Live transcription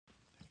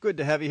Good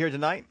to have you here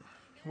tonight.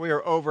 We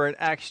are over in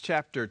Acts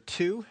chapter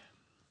 2.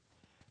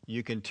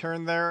 You can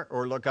turn there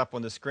or look up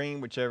on the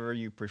screen, whichever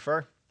you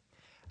prefer.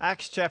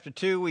 Acts chapter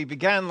 2, we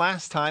began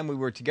last time. We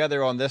were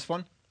together on this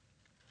one.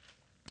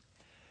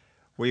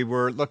 We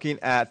were looking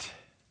at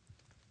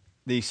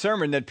the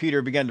sermon that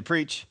Peter began to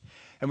preach,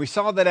 and we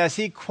saw that as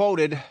he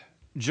quoted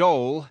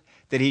Joel,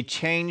 that he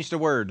changed a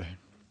word.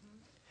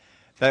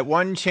 That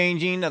one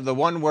changing of the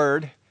one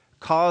word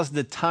caused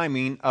the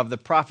timing of the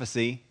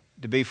prophecy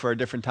to be for a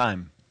different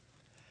time.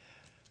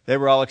 They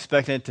were all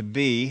expecting it to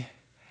be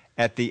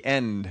at the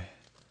end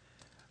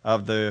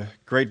of the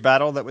great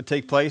battle that would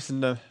take place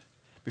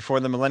before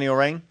the millennial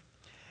reign.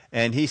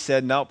 And he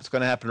said, nope, it's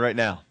going to happen right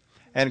now.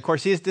 And of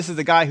course, this is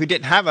the guy who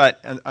didn't have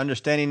an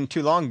understanding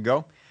too long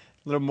ago.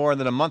 A little more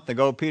than a month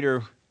ago,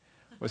 Peter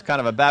was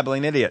kind of a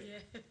babbling idiot.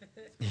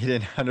 He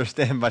didn't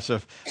understand much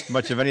of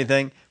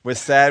anything. Was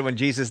sad when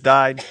Jesus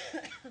died.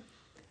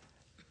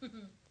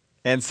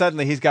 And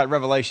suddenly he's got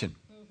revelation.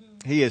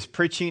 He is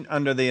preaching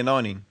under the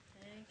anointing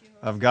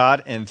of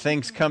God, and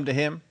things come to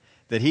him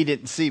that he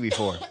didn't see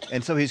before.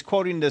 And so he's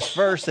quoting this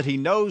verse that he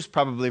knows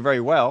probably very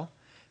well,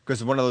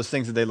 because it's one of those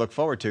things that they look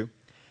forward to,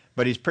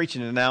 but he's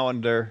preaching it now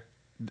under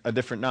a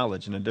different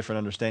knowledge and a different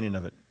understanding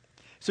of it.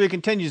 So he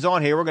continues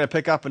on here. We're going to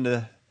pick up in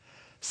the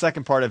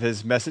second part of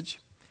his message.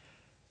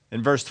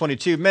 In verse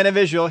 22, Men of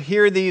Israel,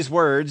 hear these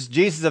words.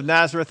 Jesus of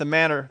Nazareth, a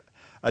man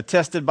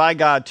attested by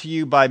God to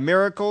you by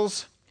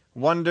miracles,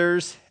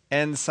 wonders,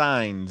 and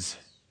signs,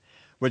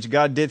 which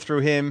God did through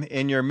him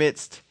in your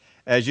midst,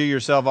 as you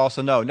yourself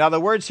also know. Now, the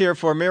words here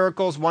for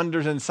miracles,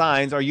 wonders, and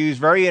signs are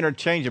used very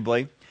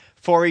interchangeably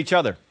for each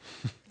other.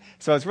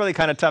 So it's really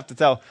kind of tough to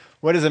tell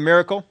what is a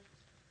miracle,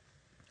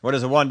 what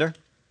is a wonder,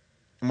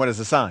 and what is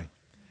a sign.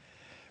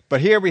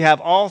 But here we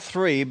have all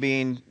three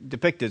being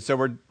depicted.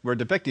 So we're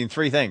depicting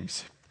three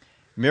things: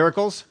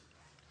 miracles,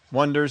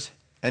 wonders,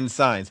 and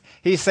signs.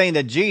 He's saying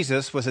that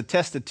Jesus was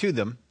attested to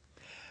them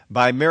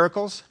by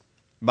miracles,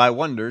 by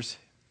wonders,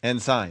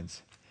 and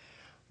signs.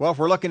 Well, if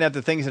we're looking at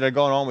the things that are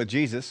going on with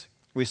Jesus,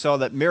 we saw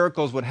that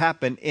miracles would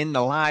happen in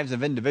the lives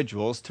of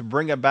individuals to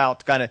bring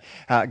about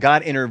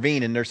God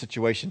intervene in their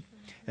situation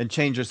and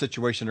change their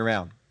situation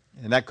around.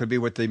 And that could be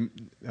what he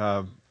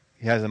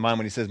has in mind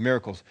when he says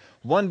miracles.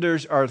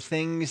 Wonders are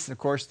things, of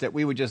course, that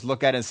we would just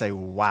look at and say,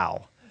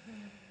 wow,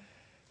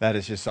 that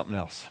is just something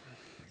else.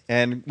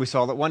 And we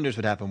saw that wonders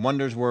would happen.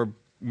 Wonders were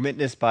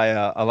witnessed by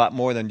a lot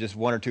more than just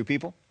one or two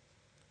people.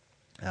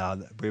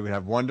 We would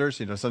have wonders.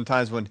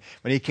 Sometimes when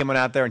he came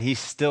out there and he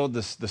stilled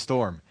the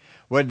storm,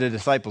 what did the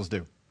disciples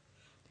do?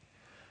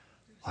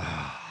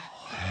 Wow.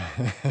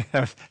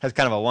 That's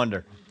kind of a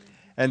wonder.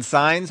 And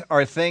signs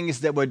are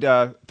things that would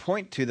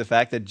point to the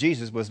fact that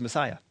Jesus was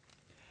Messiah.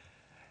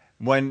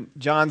 When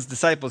John's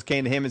disciples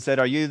came to him and said,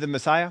 "Are you the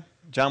Messiah?"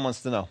 John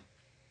wants to know.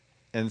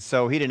 And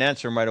so he didn't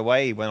answer him right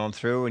away. He went on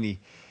through and he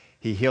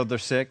healed their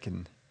sick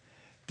and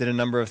did a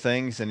number of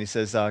things. And he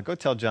says, go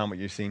tell John what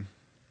you've seen.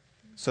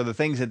 So the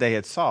things that they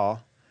had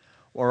saw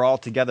were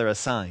altogether a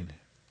sign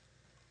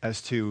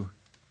as to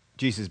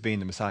Jesus being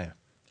the Messiah.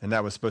 And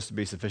that was supposed to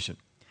be sufficient.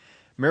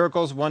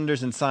 Miracles,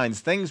 wonders, and signs.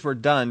 Things were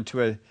done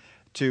to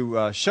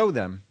show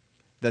them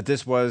that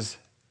this was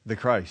the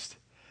Christ.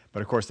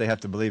 But of course they have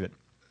to believe it.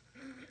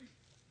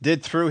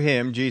 Did through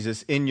him,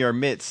 Jesus, in your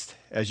midst,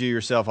 as you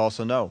yourself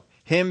also know.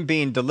 Him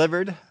being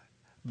delivered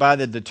by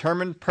the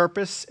determined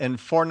purpose and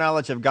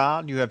foreknowledge of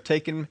God, you have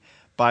taken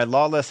by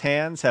lawless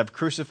hands, have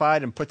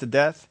crucified and put to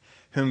death,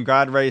 whom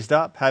God raised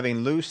up, having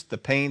loosed the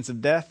pains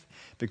of death,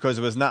 because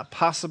it was not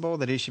possible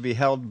that he should be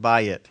held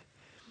by it.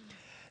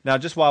 Now,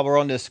 just while we're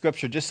on this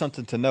scripture, just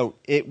something to note.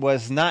 It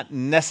was not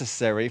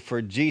necessary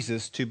for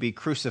Jesus to be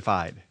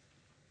crucified.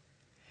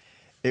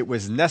 It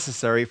was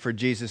necessary for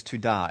Jesus to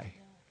die.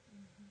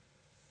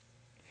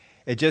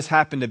 It just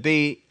happened to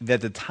be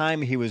that the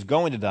time he was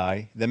going to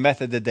die, the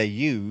method that they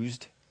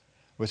used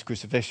was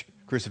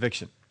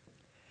crucifixion.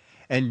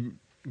 And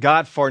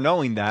God,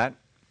 foreknowing that,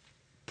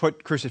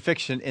 put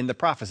crucifixion in the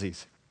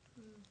prophecies.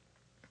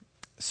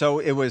 So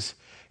it was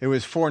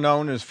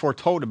foreknown, it was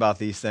foretold about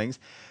these things,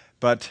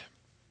 but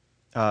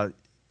there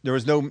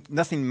was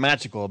nothing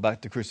magical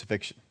about the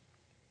crucifixion.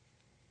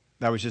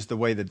 That was just the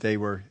way that they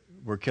were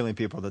killing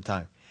people at the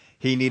time.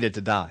 He needed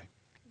to die,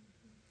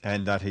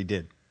 and that he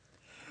did.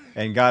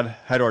 And God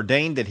had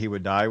ordained that he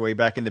would die way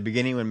back in the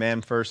beginning when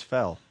man first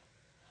fell.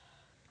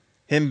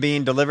 Him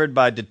being delivered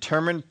by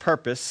determined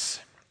purpose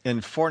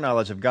and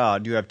foreknowledge of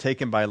God, you have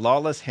taken by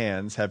lawless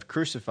hands, have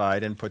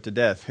crucified and put to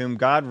death, whom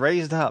God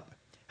raised up,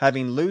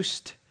 having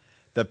loosed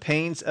the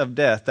pains of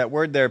death. That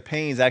word there,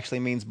 pains, actually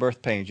means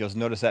birth pains. You'll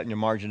notice that in your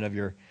margin of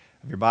your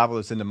Bible.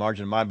 It's in the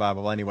margin of my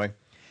Bible anyway.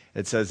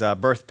 It says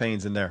birth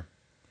pains in there.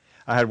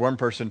 I had one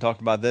person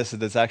talk about this,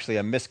 that it's actually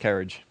a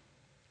miscarriage.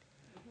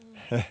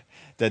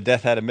 That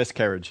death had a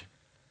miscarriage.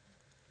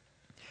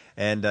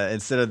 And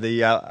instead of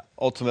the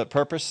ultimate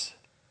purpose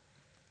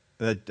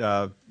that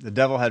the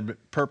devil had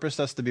purposed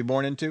us to be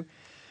born into,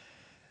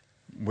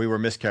 we were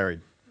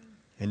miscarried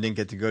and didn't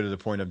get to go to the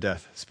point of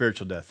death,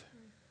 spiritual death.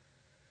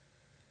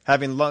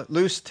 Having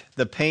loosed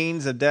the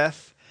pains of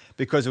death,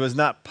 because it was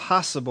not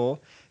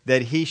possible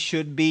that he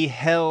should be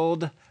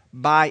held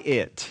by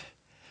it.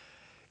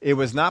 It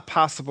was not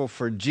possible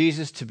for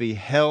Jesus to be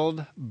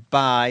held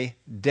by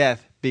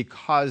death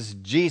because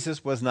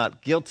Jesus was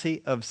not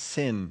guilty of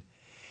sin.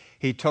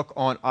 He took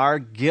on our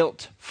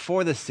guilt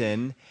for the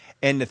sin,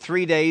 and the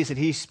 3 days that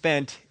he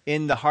spent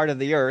in the heart of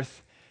the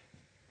earth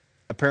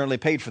apparently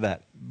paid for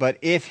that. But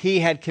if he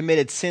had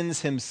committed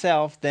sins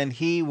himself, then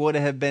he would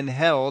have been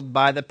held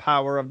by the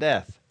power of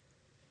death.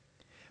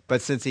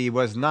 But since he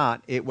was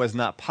not, it was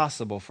not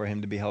possible for him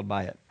to be held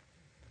by it.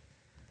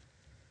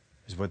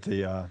 Is what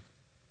the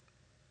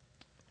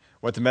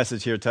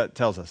message here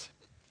tells us.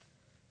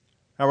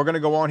 Now we're going to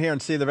go on here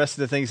and see the rest of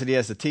the things that he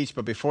has to teach,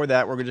 but before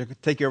that, we're going to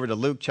take you over to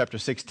Luke chapter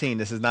 16.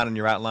 This is not in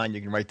your outline.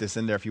 You can write this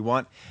in there if you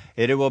want.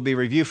 It will be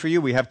review for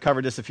you. We have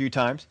covered this a few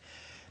times.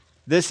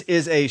 This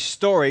is a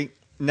story.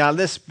 Now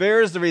this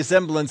bears the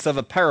resemblance of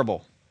a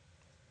parable,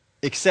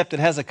 except it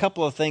has a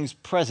couple of things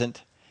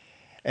present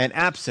and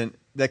absent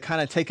that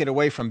kind of take it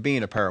away from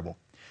being a parable.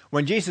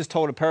 When Jesus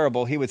told a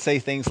parable, he would say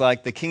things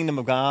like, the kingdom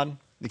of God,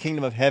 the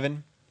kingdom of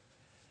heaven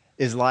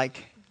is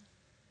likened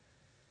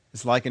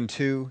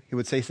to. He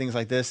would say things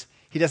like this.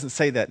 He doesn't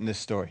say that in this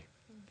story.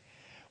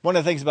 One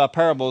of the things about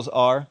parables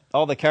are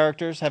all the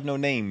characters have no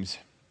names.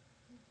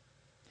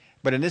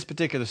 But in this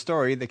particular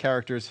story, the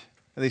characters,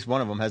 at least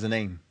one of them, has a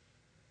name.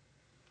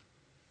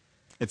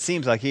 It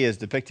seems like he is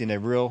depicting a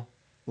real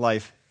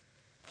life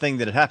thing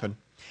that had happened.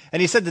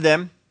 And he said to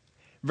them,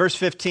 verse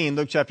 15,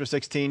 Luke chapter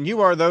 16, you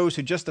are those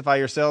who justify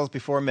yourselves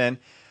before men,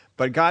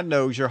 but God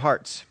knows your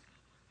hearts.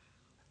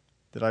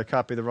 Did I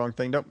copy the wrong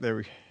thing? Nope, there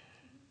we go.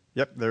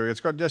 Yep, there it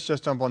is. Let's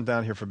just jump on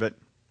down here for a bit.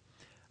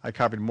 I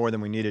copied more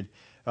than we needed.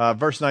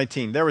 Verse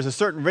 19, there was a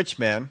certain rich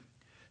man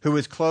who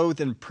was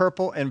clothed in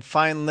purple and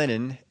fine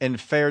linen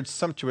and fared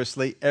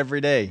sumptuously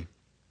every day.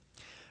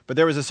 But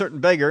there was a certain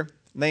beggar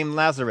named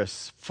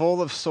Lazarus,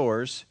 full of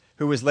sores,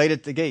 who was laid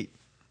at the gate,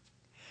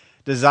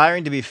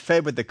 desiring to be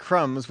fed with the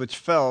crumbs which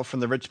fell from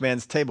the rich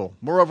man's table.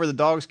 Moreover, the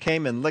dogs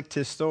came and licked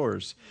his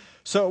sores.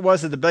 So it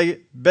was that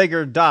the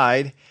beggar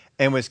died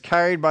and was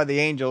carried by the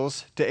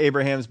angels to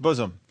Abraham's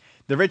bosom.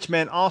 The rich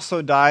man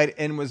also died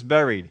and was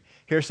buried.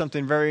 Here's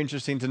something very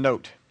interesting to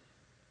note.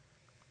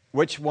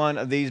 Which one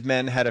of these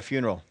men had a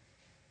funeral?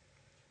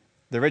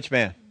 The rich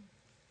man.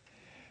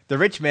 The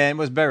rich man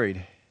was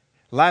buried.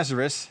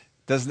 Lazarus,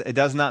 it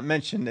does not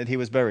mention that he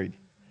was buried.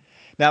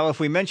 Now, if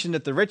we mention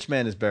that the rich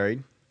man is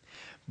buried,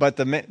 but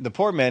the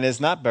poor man is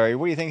not buried,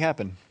 what do you think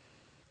happened?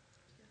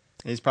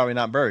 He's probably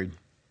not buried.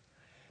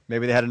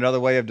 Maybe they had another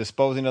way of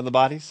disposing of the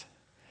bodies.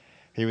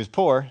 He was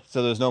poor,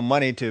 so there's no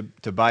money to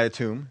buy a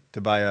tomb, to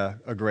buy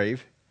a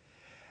grave.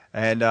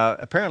 And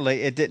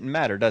apparently it didn't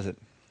matter, does it?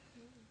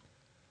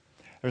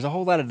 There's a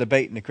whole lot of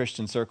debate in the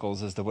Christian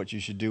circles as to what you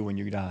should do when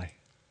you die.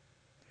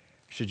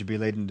 Should you be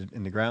laid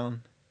in the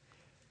ground?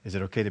 Is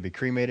it okay to be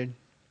cremated?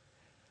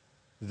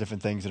 There's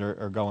different things that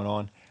are going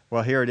on.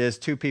 Well, here it is,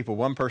 two people.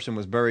 One person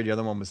was buried, the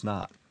other one was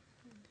not.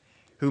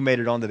 Who made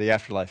it on to the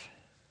afterlife?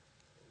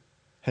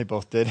 They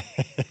both did.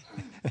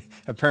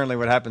 Apparently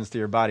what happens to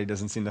your body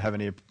doesn't seem to have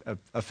any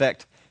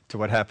effect to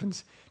what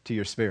happens to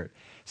your spirit.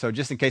 So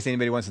just in case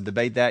anybody wants to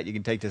debate that, you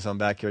can take this on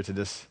back here to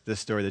this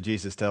story that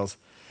Jesus tells.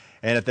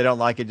 And if they don't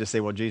like it, just say,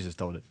 well, Jesus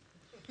told it.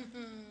 What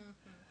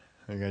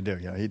are you going to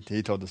do? You know,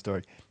 he told the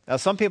story. Now,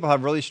 some people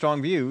have really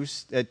strong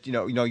views that,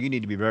 you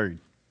need to be buried.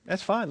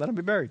 That's fine. Let them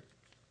be buried.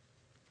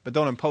 But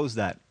don't impose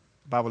that.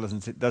 Bible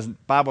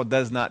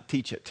does not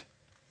teach it.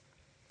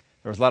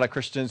 There was a lot of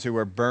Christians who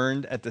were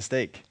burned at the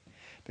stake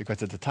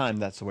because at the time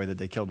that's the way that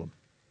they killed them.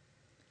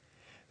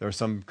 There were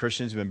some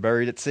Christians who have been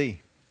buried at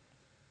sea.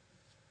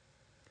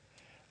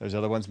 There's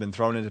other ones been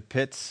thrown into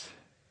pits,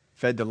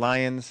 fed to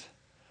lions,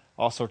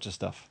 all sorts of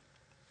stuff.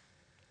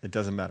 It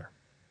doesn't matter.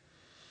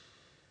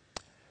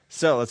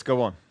 So let's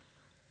go on.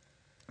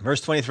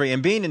 Verse 23,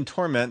 and being in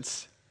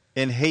torments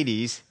in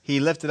Hades, he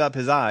lifted up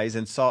his eyes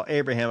and saw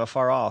Abraham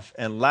afar off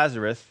and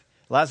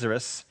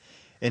Lazarus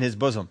in his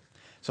bosom.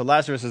 So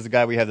Lazarus is the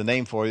guy we have the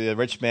name for, the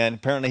rich man.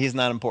 Apparently he's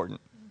not important.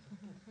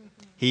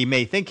 He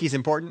may think he's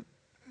important.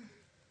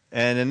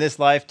 And in this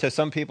life, to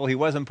some people, he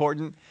was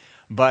important.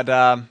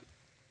 But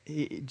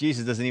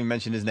Jesus doesn't even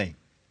mention his name.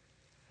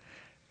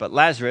 But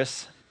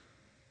Lazarus,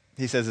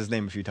 he says his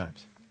name a few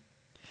times.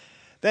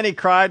 Then he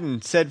cried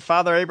and said,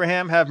 Father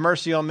Abraham, have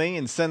mercy on me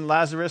and send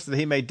Lazarus that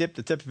he may dip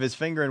the tip of his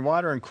finger in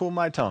water and cool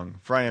my tongue,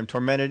 for I am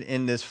tormented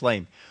in this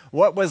flame.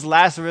 What was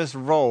Lazarus'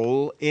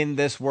 role in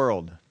this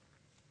world?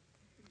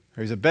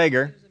 He was a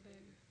beggar.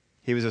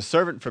 He was a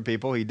servant for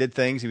people. He did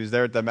things. He was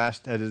there at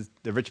the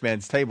rich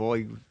man's table.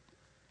 He was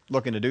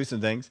looking to do some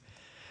things.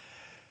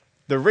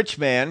 The rich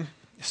man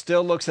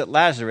still looks at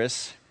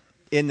Lazarus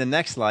in the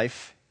next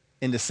life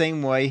in the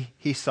same way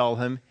he saw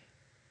him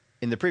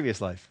in the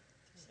previous life.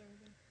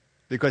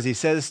 Because he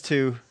says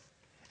to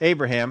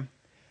Abraham,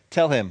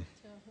 tell him.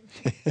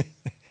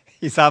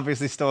 He's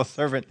obviously still a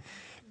servant.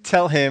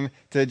 Tell him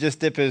to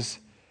just dip his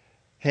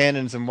hand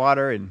in some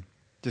water and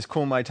just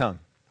cool my tongue.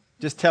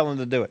 Just tell him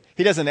to do it.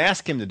 He doesn't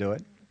ask him to do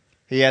it.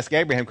 He asks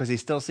Abraham because he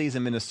still sees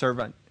him in a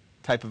servant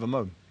type of a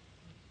mode.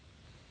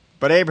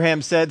 But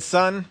Abraham said,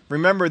 Son,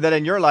 remember that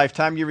in your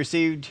lifetime you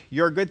received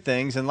your good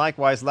things, and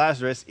likewise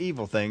Lazarus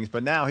evil things,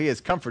 but now he is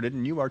comforted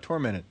and you are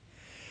tormented.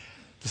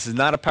 This is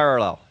not a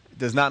parallel. It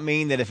does not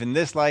mean that if in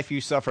this life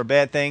you suffer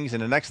bad things, in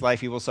the next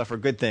life you will suffer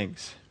good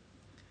things.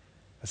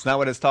 That's not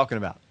what it's talking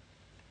about.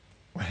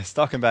 What it's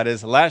talking about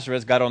is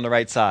Lazarus got on the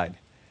right side.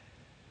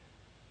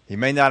 He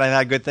may not have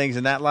had good things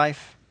in that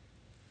life.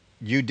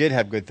 You did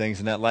have good things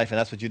in that life, and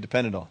that's what you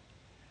depended on.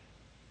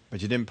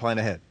 But you didn't plan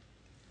ahead.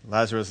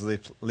 Lazarus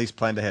at least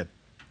planned ahead.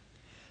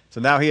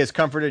 So now he is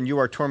comforted and you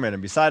are tormented.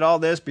 Beside all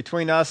this,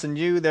 between us and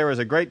you, there is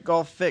a great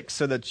gulf fixed,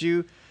 so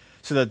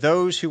that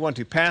those who want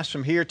to pass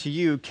from here to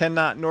you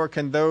cannot, nor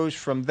can those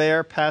from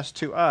there pass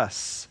to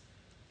us.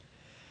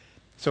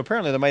 So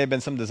apparently there may have been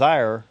some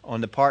desire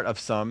on the part of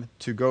some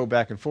to go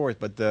back and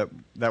forth, but that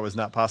was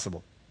not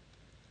possible.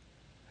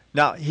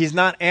 Now, he's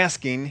not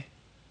asking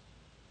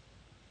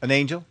an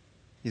angel.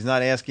 He's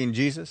not asking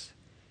Jesus.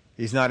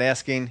 He's not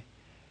asking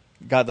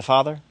God the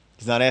Father.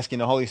 He's not asking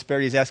the Holy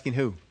Spirit. He's asking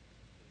who?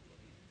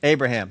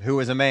 Abraham, who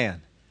is a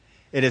man.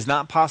 It is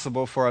not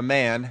possible for a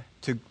man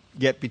to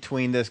get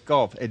between this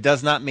gulf. It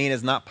does not mean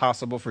it's not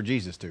possible for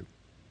Jesus to.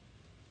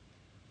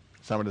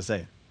 That's not what it's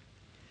saying.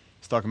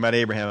 He's talking about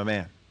Abraham, a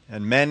man.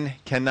 And men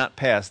cannot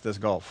pass this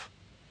gulf.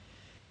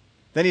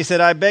 Then he said,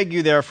 I beg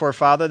you, therefore,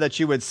 Father, that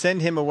you would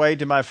send him away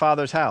to my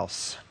father's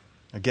house.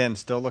 Again,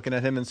 still looking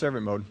at him in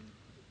servant mode.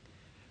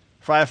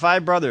 For I have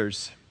 5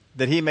 brothers,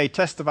 that he may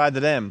testify to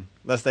them,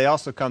 lest they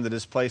also come to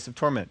this place of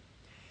torment.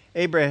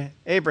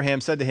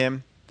 Abraham said to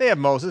him, They have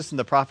Moses and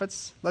the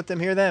prophets, let them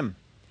hear them.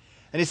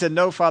 And he said,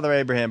 No, Father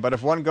Abraham, but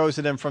if one goes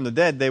to them from the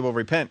dead, they will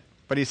repent.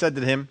 But he said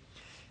to him,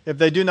 If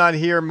they do not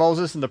hear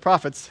Moses and the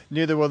prophets,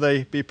 neither will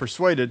they be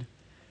persuaded,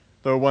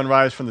 though one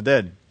rise from the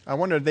dead. I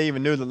wonder if they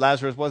even knew that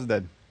Lazarus was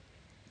dead.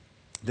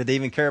 Did they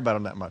even care about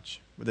him that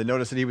much? Would they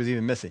notice that he was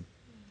even missing?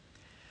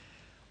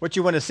 What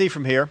you want to see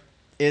from here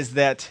is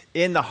that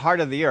in the heart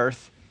of the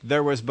earth,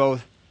 there was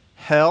both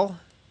hell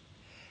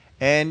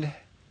and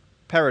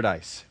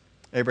paradise,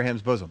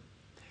 Abraham's bosom.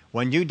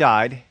 When you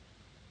died,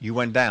 you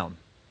went down.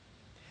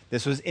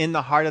 This was in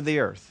the heart of the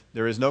earth.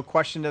 There is no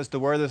question as to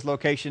where this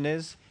location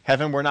is.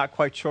 Heaven, we're not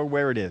quite sure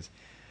where it is.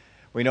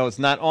 We know it's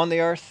not on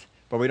the earth,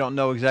 but we don't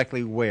know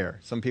exactly where.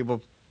 Some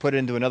people put it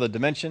into another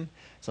dimension.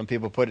 Some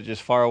people put it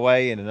just far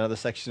away in another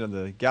section of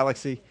the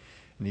galaxy,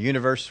 in the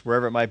universe,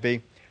 wherever it might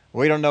be.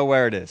 We don't know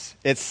where it is.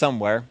 It's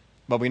somewhere,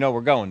 but we know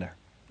we're going there.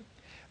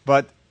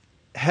 But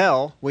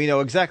hell, we know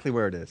exactly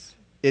where it is.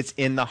 It's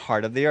in the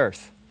heart of the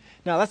earth.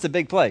 Now, that's a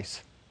big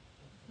place.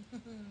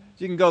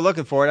 You can go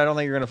looking for it. I don't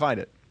think you're going to find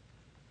it.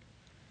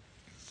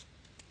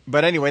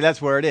 But anyway,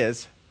 that's where it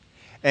is.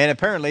 And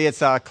apparently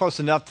it's close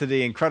enough to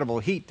the incredible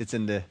heat that's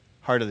in the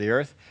heart of the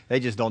earth.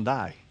 They just don't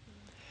die.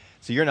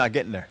 So you're not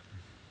getting there.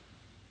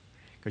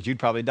 Because you'd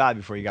probably die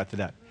before you got to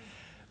that.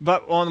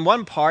 But on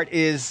one part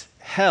is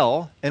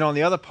hell, and on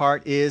the other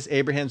part is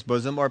Abraham's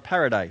bosom or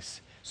paradise.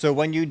 So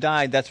when you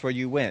died, that's where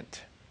you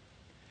went.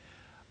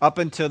 Up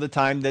until the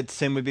time that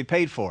sin would be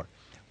paid for.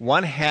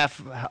 One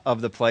half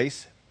of the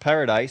place,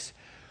 paradise,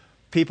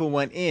 people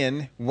went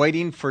in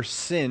waiting for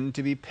sin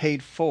to be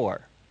paid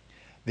for.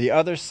 The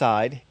other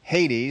side,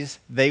 Hades,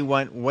 they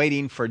went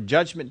waiting for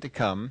judgment to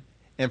come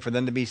and for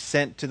them to be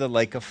sent to the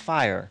lake of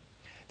fire.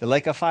 The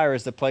lake of fire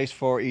is the place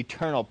for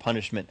eternal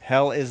punishment.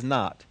 Hell is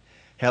not.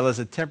 Hell is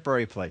a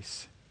temporary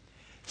place.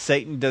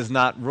 Satan does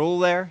not rule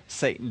there.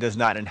 Satan does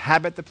not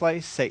inhabit the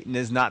place. Satan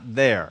is not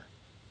there.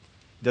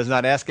 Does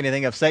not ask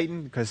anything of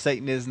Satan because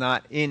Satan is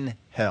not in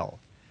hell.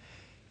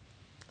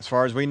 As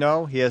far as we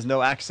know, he has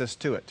no access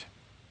to it.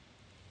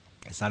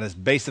 It's not his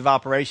base of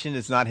operation.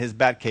 It's not his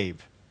bat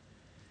cave.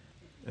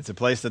 It's a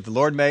place that the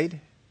Lord made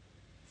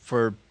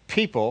for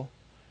people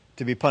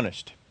to be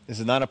punished. This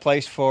is not a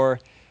place for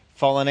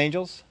fallen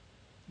angels.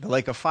 The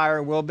lake of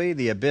fire will be.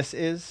 The abyss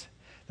is.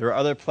 There are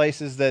other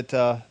places that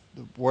the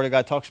Word of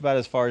God talks about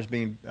as far as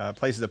being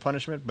places of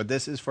punishment, but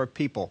this is for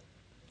people,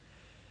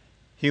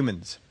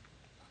 humans.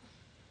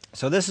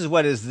 So this is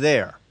what is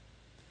there.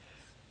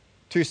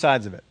 2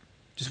 sides of it.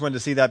 Just wanted to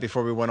see that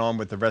before we went on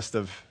with the rest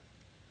of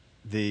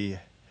the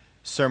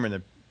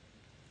sermon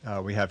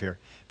that we have here.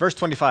 Verse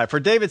 25, for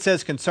David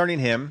says concerning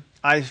him,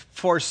 I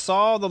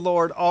foresaw the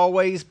Lord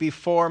always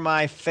before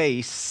my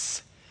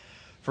face,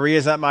 for he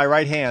is at my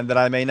right hand, that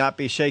I may not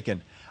be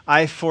shaken.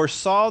 I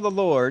foresaw the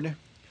Lord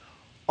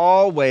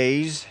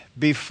always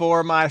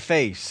before my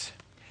face.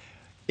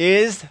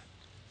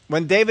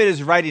 When David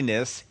is writing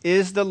this,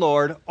 is the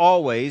Lord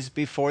always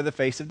before the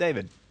face of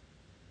David?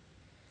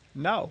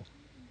 No,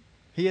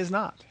 he is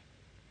not.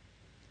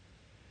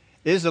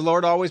 Is the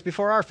Lord always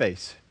before our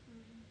face?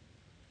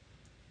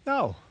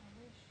 No.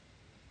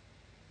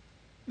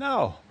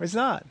 No, it's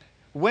not.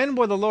 When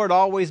will the Lord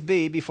always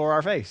be before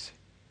our face?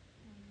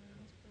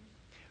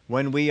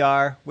 When we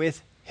are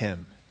with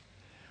him.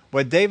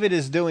 What David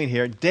is doing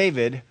here,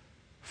 David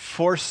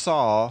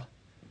foresaw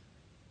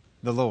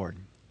the Lord.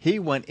 He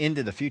went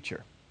into the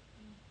future.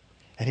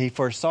 And he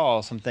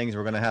foresaw some things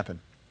were going to happen.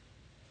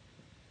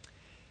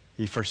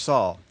 He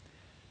foresaw.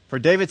 For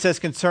David says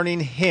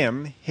concerning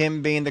him,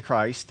 him being the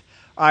Christ,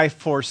 I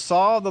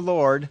foresaw the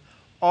Lord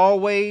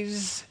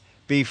always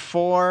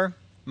before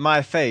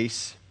my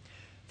face,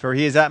 for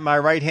he is at my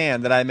right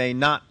hand, that I may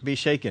not be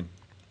shaken.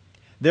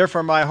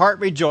 Therefore my heart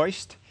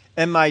rejoiced,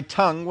 and my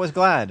tongue was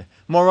glad.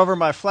 Moreover,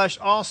 my flesh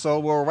also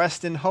will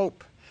rest in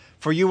hope.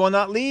 For you will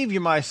not leave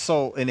my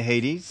soul in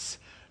Hades,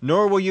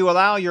 nor will you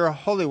allow your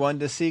Holy One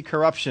to see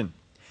corruption.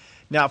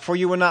 Now, for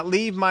you will not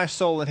leave my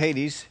soul in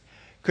Hades,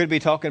 could be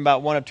talking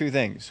about one of two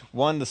things.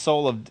 One, the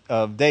soul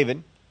of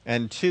David,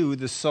 and two,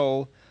 the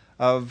soul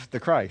of the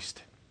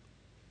Christ.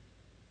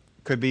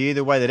 Could be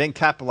either way. They didn't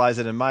capitalize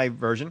it in my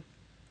version.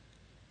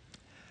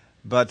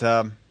 But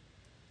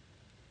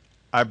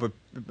I would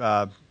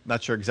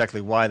not sure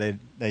exactly why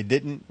they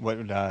didn't,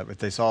 if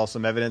they saw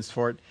some evidence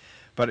for it.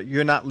 But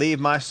you'll not leave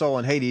my soul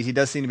in Hades. He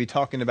does seem to be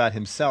talking about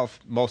himself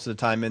most of the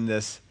time in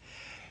this.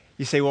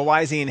 You say, well,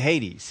 why is he in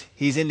Hades?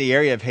 He's in the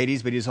area of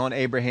Hades, but he's on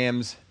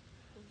Abraham's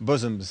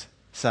bosom's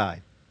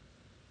side,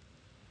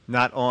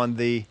 not on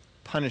the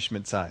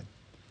punishment side.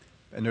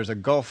 And there's a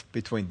gulf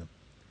between them.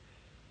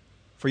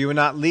 For you will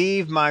not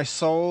leave my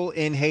soul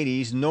in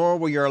Hades, nor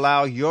will you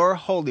allow your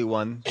Holy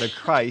One, the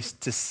Christ,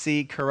 to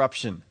see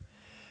corruption.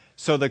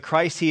 So the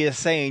Christ, he is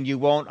saying, you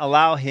won't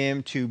allow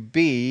him to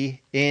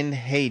be in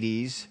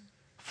Hades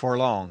for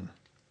long.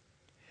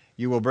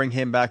 You will bring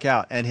him back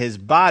out. And his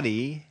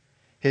body,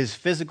 his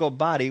physical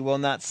body, will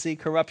not see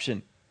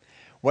corruption.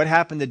 What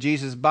happened to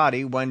Jesus'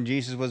 body when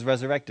Jesus was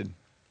resurrected?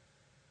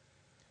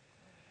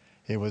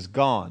 It was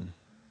gone.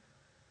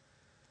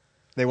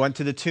 They went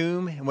to the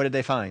tomb, and what did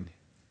they find?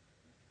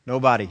 No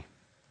body.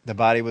 The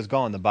body was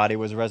gone. The body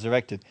was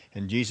resurrected,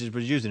 and Jesus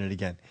was using it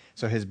again.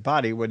 So his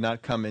body would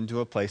not come into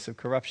a place of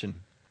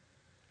corruption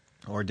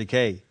or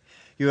decay.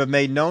 You have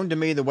made known to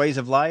me the ways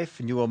of life,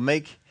 and you will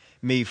make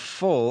me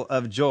full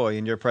of joy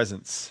in your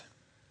presence.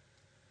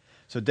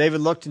 So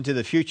David looked into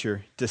the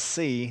future to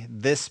see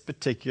this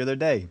particular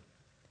day.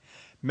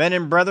 Men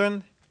and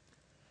brethren,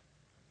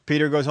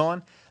 Peter goes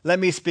on, let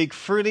me speak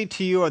freely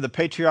to you of the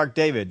patriarch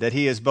David, that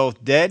he is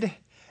both dead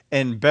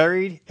and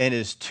buried, and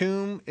his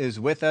tomb is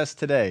with us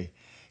today.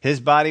 His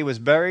body was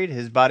buried,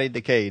 his body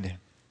decayed.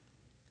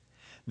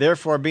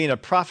 Therefore, being a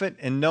prophet,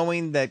 and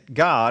knowing that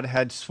God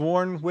had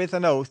sworn with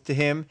an oath to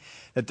him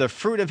that the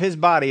fruit of his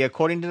body,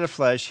 according to the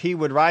flesh, he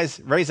would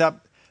raise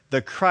up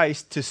the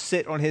Christ to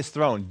sit on his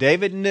throne.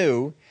 David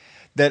knew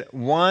that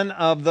one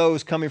of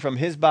those coming from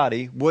his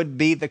body would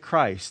be the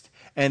Christ,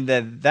 and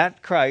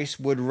that Christ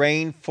would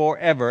reign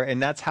forever,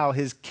 and that's how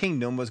his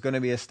kingdom was going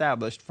to be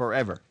established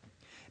forever.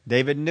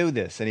 David knew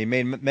this, and he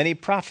made many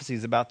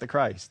prophecies about the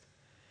Christ.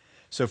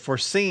 So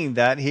foreseeing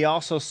that, he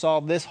also saw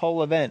this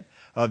whole event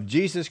of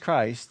Jesus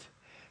Christ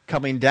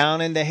coming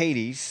down into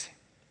Hades,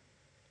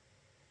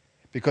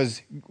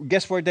 because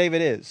guess where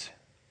David is?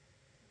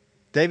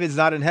 David's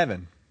not in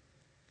heaven.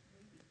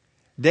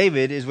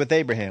 David is with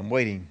Abraham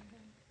waiting.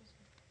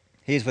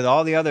 He's with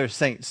all the other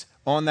saints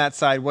on that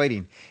side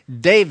waiting.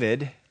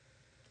 David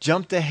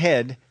jumped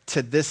ahead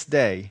to this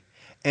day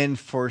and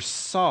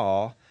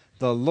foresaw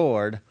the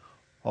Lord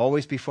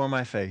always before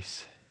my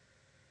face.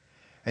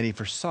 And he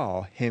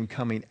foresaw him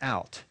coming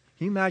out.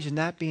 Can you imagine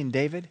that being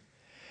David?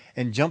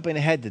 And jumping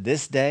ahead to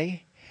this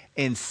day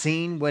and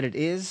seeing what it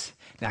is?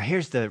 Now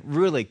here's the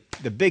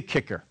big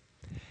kicker.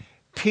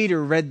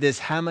 Peter read this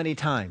how many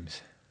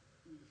times?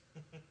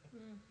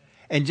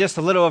 And just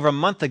a little over a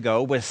month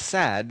ago was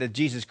sad that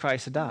Jesus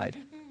Christ had died.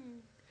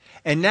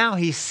 And now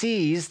he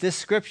sees this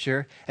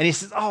scripture and he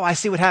says, oh, I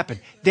see what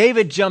happened.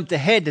 David jumped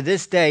ahead to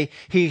this day.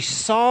 He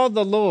saw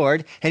the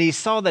Lord and he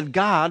saw that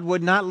God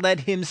would not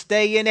let him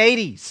stay in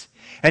Hades.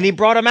 And he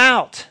brought him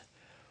out.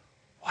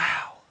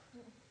 Wow.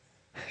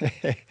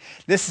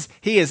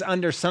 He is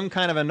under some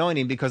kind of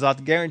anointing, because I'll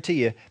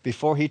guarantee you,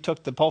 before he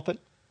took the pulpit,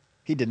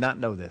 he did not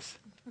know this.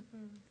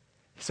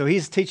 So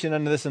he's teaching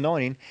under this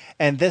anointing,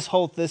 and this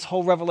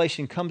whole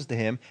revelation comes to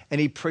him, and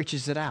he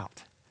preaches it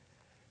out.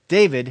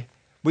 David,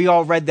 we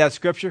all read that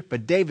scripture,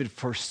 but David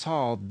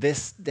foresaw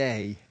this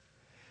day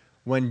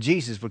when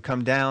Jesus would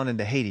come down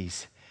into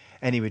Hades,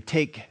 and he would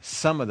take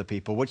some of the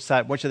people. Which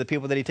of the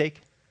people did he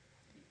take?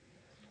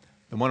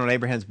 The one on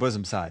Abraham's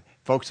bosom side.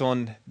 Folks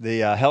on the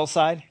hell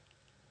side,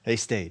 they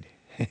stayed.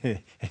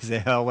 They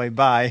said, oh, wave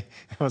bye.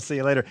 We'll see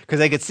you later. Because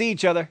they could see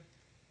each other.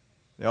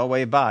 They all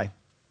waved bye,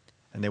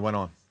 and they went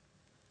on.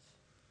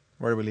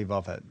 Where do we leave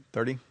off at?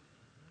 30?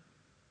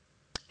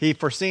 He,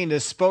 foreseeing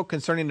this, spoke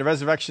concerning the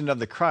resurrection of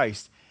the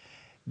Christ,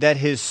 that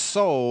his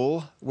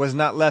soul was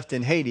not left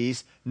in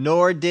Hades,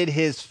 nor did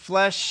his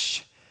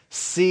flesh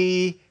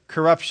see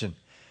corruption.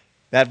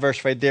 That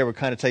verse right there would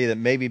kind of tell you that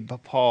maybe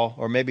Paul,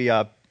 or maybe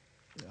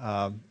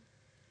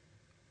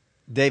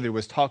David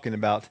was talking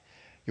about,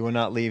 you will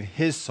not leave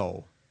his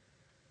soul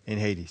in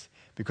Hades,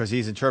 because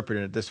he's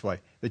interpreting it this way,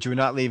 that you will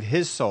not leave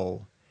his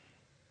soul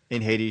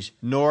in Hades,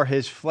 nor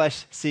his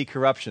flesh see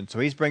corruption. So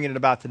he's bringing it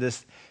about to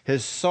this,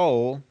 his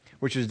soul,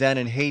 which was down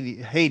in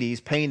Hades,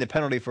 paying the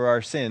penalty for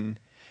our sin,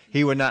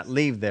 he would not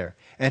leave there.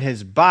 And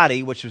his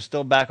body, which was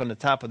still back on the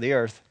top of the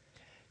earth,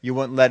 you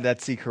wouldn't let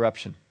that see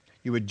corruption.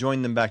 You would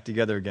join them back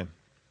together again.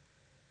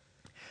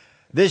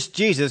 This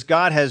Jesus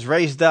God has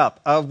raised up,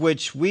 of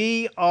which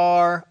we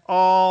are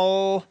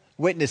all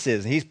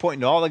witnesses. And he's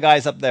pointing to all the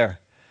guys up there.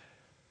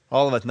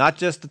 All of us, not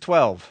just the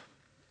 12.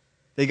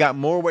 They got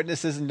more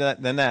witnesses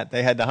than that.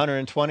 They had the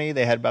 120.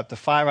 They had about the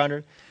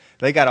 500.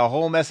 They got a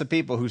whole mess of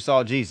people who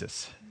saw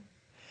Jesus.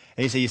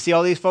 And you say, you see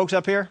all these folks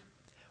up here?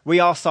 We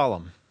all saw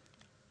them.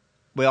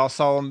 We all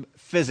saw him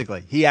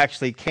physically. He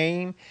actually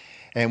came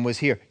and was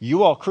here.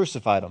 You all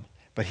crucified him,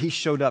 but he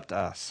showed up to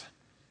us.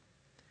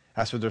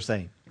 That's what they're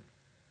saying.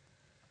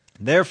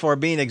 Therefore,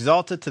 being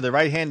exalted to the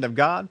right hand of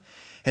God,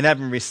 and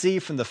having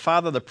received from the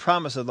Father the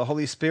promise of the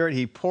Holy Spirit,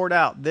 he poured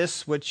out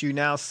this which you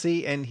now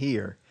see and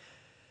hear.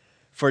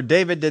 For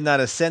David did not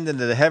ascend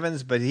into the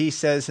heavens, but he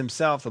says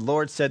himself, the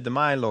Lord said to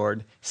my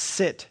Lord,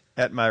 sit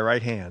at my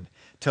right hand,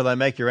 till I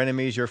make your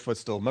enemies your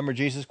footstool. Remember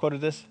Jesus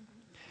quoted this?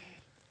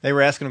 They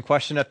were asking him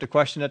question after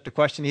question after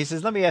question. He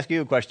says, let me ask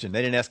you a question.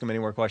 They didn't ask him any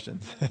more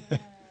questions.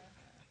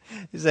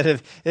 He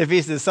said, if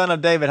he's the son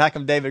of David, how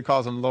come David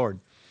calls him Lord?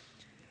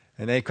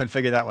 And they couldn't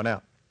figure that one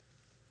out.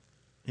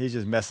 He's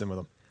just messing with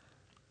them.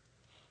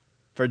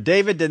 For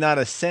David did not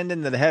ascend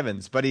into the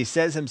heavens, but he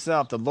says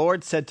himself, the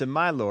Lord said to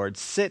my Lord,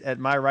 sit at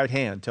my right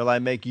hand, till I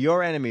make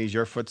your enemies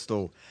your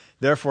footstool.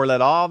 Therefore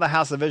let all the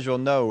house of Israel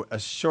know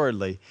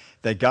assuredly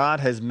that God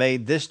has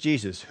made this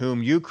Jesus,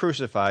 whom you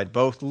crucified,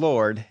 both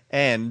Lord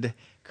and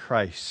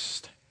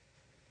Christ.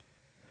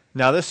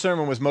 Now this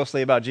sermon was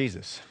mostly about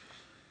Jesus.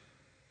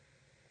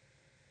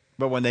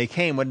 But when they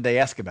came, what did they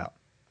ask about?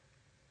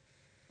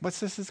 What's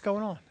this that's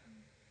going on?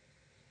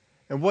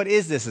 And what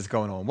is this that's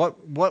going on?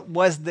 What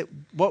was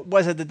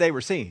it that they were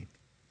seeing?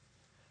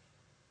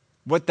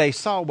 What they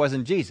saw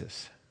wasn't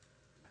Jesus.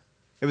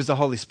 It was the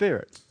Holy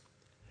Spirit.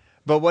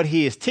 But what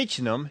he is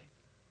teaching them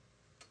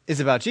is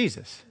about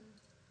Jesus.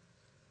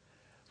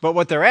 But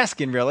what they're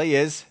asking really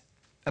is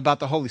about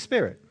the Holy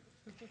Spirit.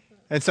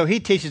 And so he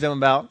teaches them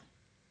about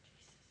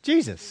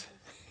Jesus.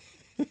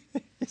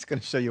 He's going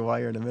to show you why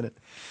here in a minute.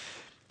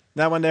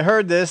 Now when they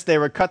heard this, they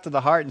were cut to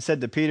the heart and said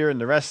to Peter and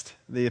the rest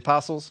of the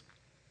apostles,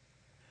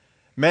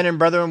 men and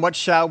brethren, what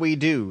shall we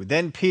do?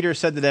 Then Peter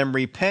said to them,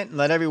 repent and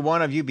let every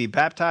one of you be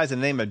baptized in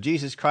the name of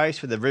Jesus Christ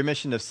for the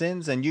remission of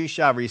sins, and you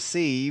shall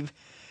receive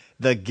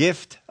the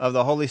gift of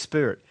the Holy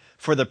Spirit.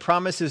 For the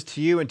promise is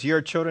to you and to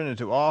your children and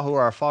to all who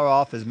are far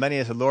off, as many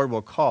as the Lord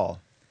will call.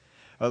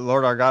 The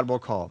Lord our God will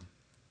call.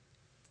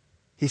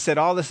 He said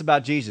all this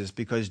about Jesus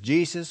because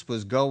Jesus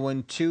was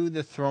going to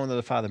the throne of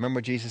the Father. Remember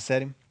what Jesus said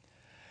to him?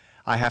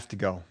 I have to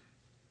go.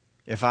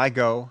 If I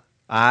go,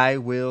 I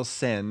will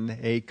send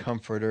a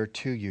comforter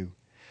to you.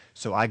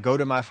 So I go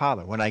to my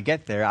Father. When I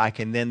get there, I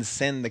can then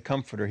send the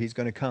comforter. He's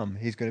going to come.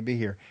 He's going to be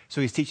here.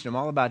 So he's teaching them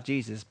all about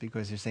Jesus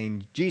because they're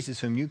saying,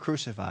 Jesus, whom you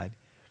crucified,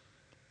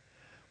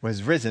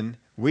 was risen.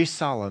 We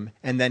saw him,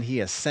 and then he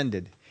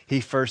ascended.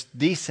 He first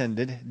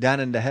descended down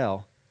into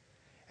hell,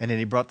 and then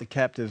he brought the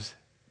captives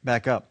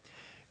back up.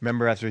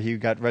 Remember after he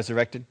got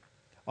resurrected,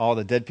 all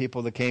the dead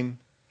people that came,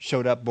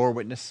 showed up, bore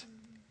witness.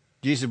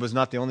 Jesus was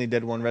not the only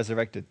dead one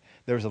resurrected.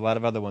 There was a lot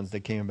of other ones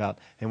that came about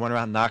and went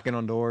around knocking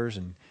on doors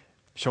and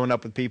showing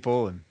up with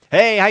people and,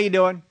 hey, how you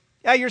doing?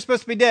 Yeah, you're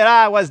supposed to be dead.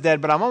 I was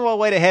dead, but I'm on my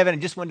way to heaven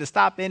and just wanted to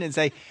stop in and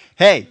say,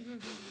 hey.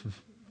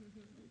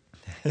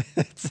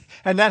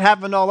 And that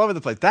happened all over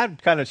the place. That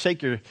would kind of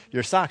shake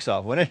your socks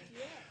off, wouldn't it?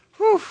 Yeah.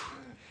 Whew.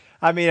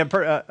 I mean,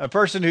 a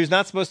person who's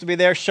not supposed to be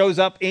there shows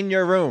up in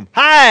your room.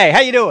 Hi, how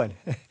you doing?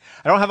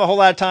 I don't have a whole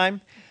lot of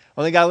time.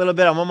 Only got a little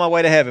bit. I'm on my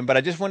way to heaven. But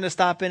I just wanted to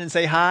stop in and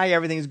say hi.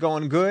 Everything's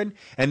going good.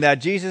 And that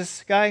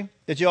Jesus guy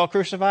that you all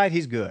crucified,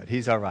 he's good.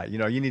 He's all right. You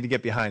know, you need to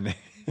get behind him.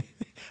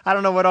 I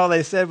don't know what all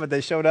they said, but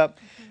they showed up.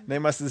 They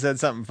must have said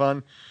something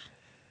fun.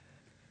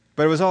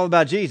 But it was all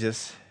about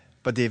Jesus.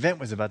 But the event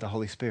was about the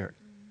Holy Spirit.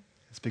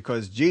 It's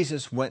because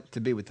Jesus went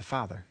to be with the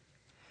Father.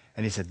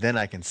 And he said, then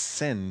I can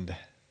send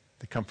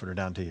the Comforter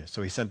down to you.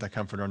 So he sent the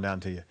Comforter down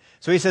to you.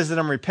 So he says to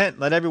them, repent,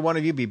 let every one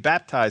of you be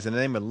baptized in the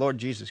name of the Lord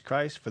Jesus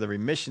Christ for the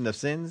remission of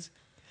sins,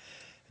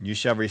 and you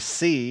shall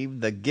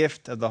receive the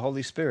gift of the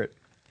Holy Spirit.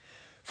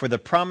 For the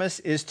promise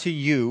is to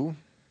you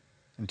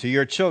and to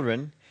your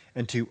children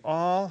and to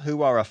all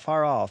who are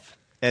afar off,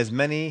 as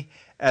many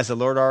as the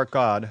Lord our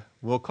God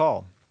will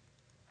call.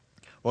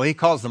 Well, he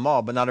calls them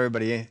all, but not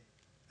everybody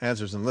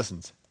answers and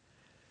listens.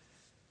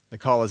 The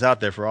call is out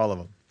there for all of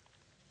them.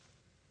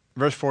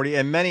 Verse 40,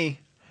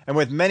 and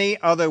with many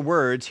other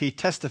words he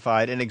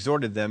testified and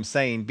exhorted them,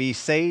 saying, be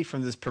saved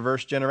from this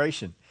perverse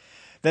generation.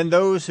 Then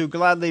those who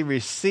gladly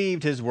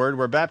received his word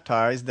were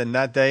baptized, and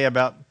that day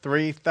about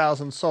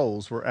 3,000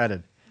 souls were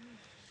added.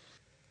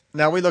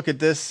 Now we look at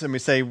this and we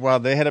say, well,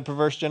 they had a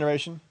perverse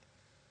generation.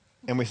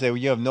 And we say, well,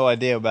 you have no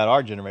idea about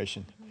our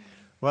generation.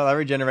 Well,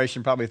 every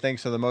generation probably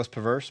thinks they're the most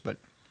perverse, but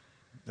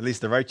at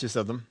least the righteous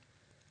of them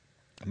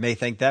may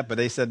think that. But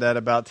they said that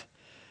about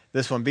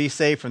this one, be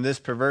saved from this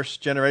perverse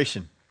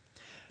generation.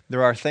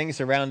 There are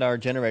things around our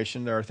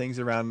generation, there are things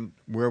around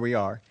where we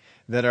are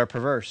that are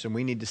perverse, and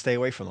we need to stay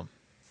away from them.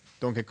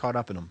 Don't get caught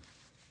up in them.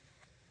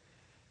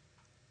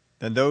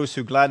 Then those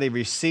who gladly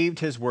received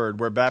his word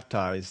were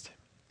baptized.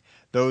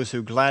 Those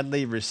who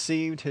gladly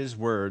received his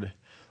word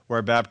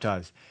were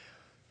baptized.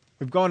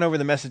 We've gone over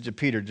the message of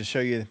Peter to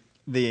show you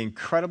the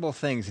incredible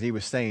things that he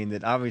was saying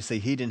that obviously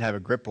he didn't have a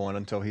grip on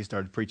until he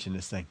started preaching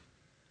this thing.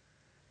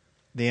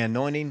 The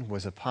anointing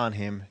was upon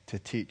him to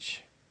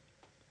teach.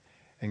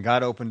 And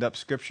God opened up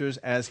scriptures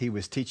as he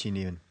was teaching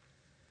even.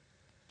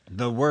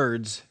 The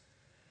words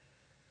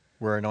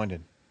were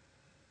anointed.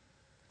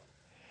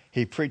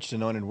 He preached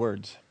anointed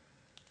words.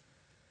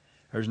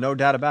 There's no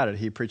doubt about it.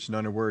 He preached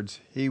anointed words.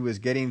 He was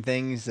getting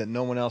things that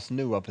no one else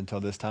knew up until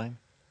this time.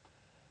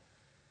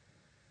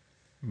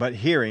 But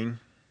hearing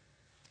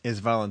is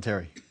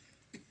voluntary.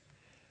 Have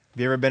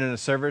you ever been in a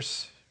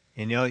service?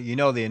 You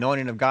know the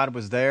anointing of God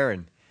was there,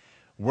 and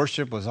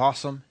worship was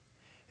awesome,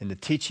 and the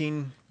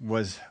teaching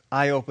was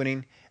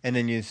eye-opening, and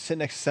then you sit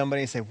next to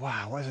somebody and say,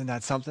 wow, wasn't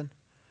that something?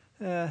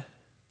 It's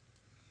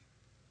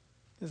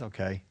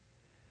okay.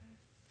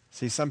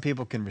 See, some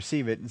people can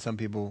receive it and some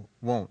people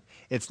won't.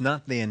 It's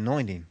not the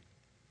anointing.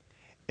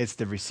 It's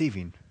the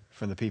receiving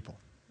from the people.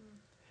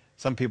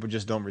 Some people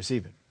just don't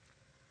receive it.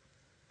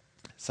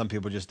 Some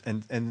people just,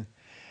 and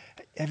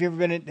have you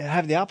ever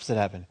have the opposite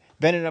happen?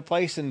 Been in a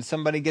place and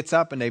somebody gets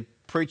up and they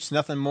preach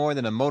nothing more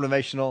than a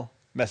motivational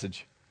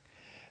message.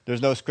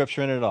 There's no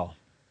scripture in it at all.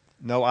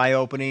 No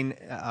eye-opening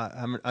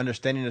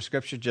understanding of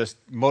scripture, just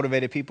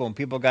motivated people, and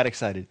people got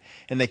excited.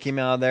 And they came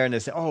out of there and they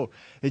said, oh,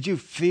 did you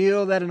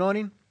feel that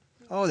anointing?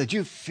 Oh, did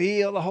you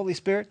feel the Holy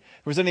Spirit?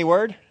 Was there any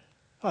word?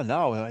 Oh,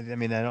 no. I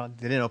mean, they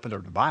didn't open the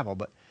Bible,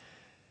 but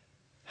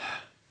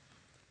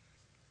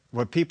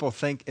what people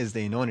think is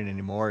the anointing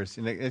anymore,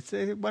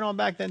 it went on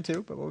back then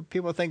too, but what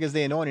people think is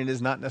the anointing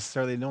is not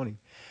necessarily the anointing.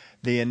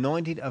 The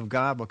anointing of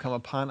God will come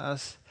upon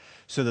us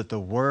so that the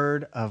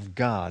Word of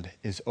God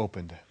is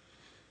opened.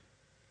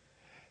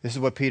 This is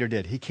what Peter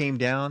did. He came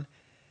down.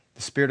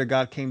 The Spirit of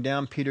God came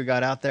down. Peter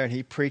got out there and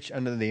he preached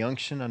under the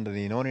unction, under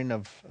the anointing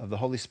of the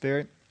Holy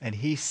Spirit. And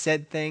he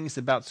said things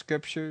about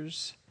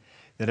scriptures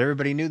that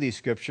everybody knew these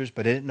scriptures,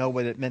 but didn't know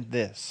what it meant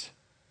this.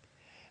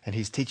 And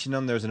he's teaching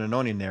them there's an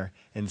anointing there,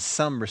 and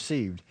some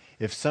received.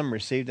 If some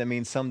received, that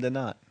means some did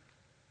not.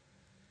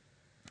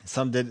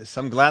 Some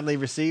gladly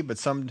received, but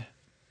some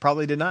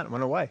probably did not,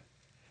 went away.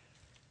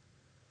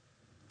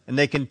 And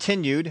they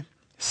continued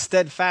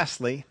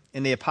steadfastly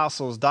in the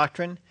apostles'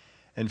 doctrine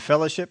and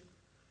fellowship,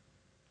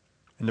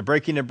 in the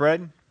breaking of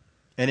bread,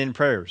 and in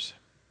prayers.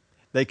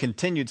 They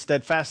continued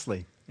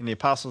steadfastly in the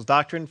apostles'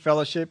 doctrine,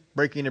 fellowship,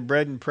 breaking of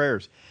bread, and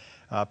prayers.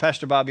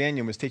 Pastor Bob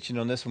Yanyon was teaching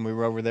on this when we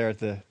were over there at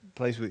the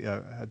place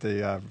at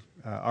the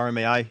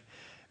RMAI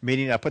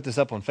meeting. I put this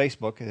up on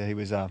Facebook.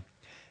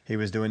 He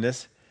was doing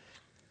this,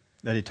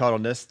 that he taught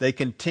on this. They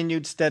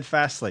continued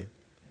steadfastly.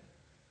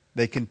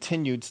 They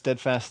continued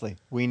steadfastly.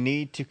 We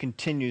need to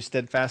continue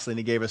steadfastly, and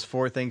he gave us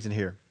 4 things in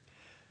here.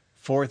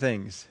 4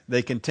 things.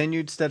 They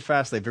continued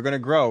steadfastly. If you're going to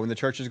grow, and the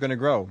church is going to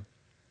grow,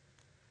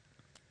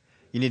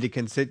 you need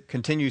to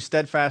continue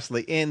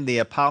steadfastly in the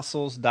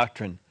apostles'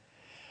 doctrine.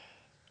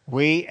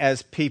 We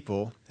as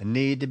people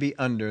need to be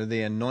under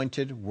the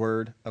anointed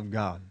Word of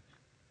God.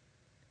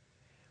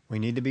 We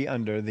need to be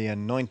under the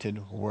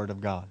anointed Word of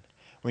God.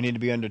 We need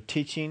to be under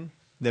teaching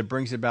that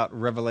brings about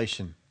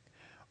revelation,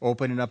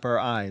 opening up our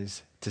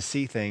eyes to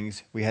see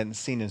things we hadn't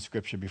seen in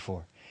Scripture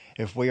before.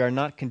 If we are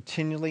not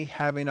continually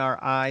having our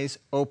eyes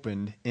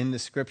opened in the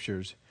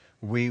Scriptures,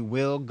 we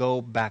will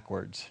go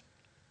backwards.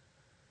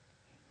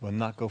 Will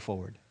not go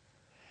forward.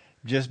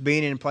 Just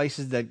being in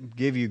places that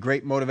give you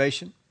great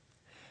motivation,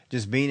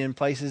 just being in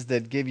places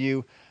that give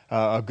you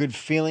a good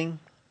feeling,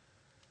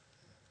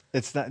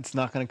 it's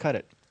not going to cut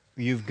it.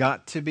 You've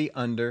got to be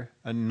under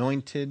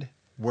anointed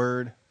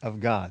Word of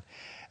God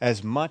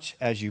as much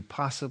as you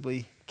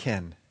possibly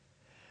can.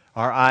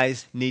 Our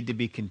eyes need to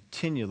be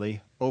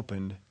continually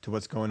opened to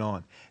what's going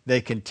on.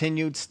 They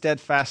continued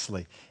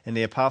steadfastly in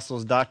the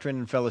apostles' doctrine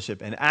and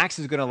fellowship. And Acts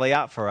is going to lay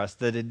out for us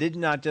that it did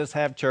not just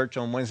have church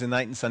on Wednesday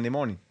night and Sunday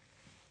morning.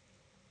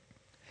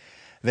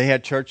 They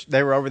had church.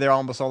 They were over there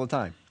almost all the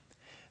time.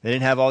 They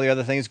didn't have all the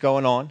other things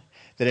going on.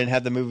 They didn't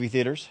have the movie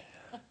theaters.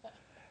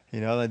 They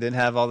didn't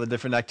have all the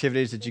different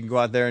activities that you can go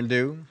out there and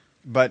do.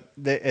 But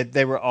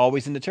they were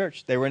always in the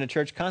church. They were in the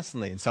church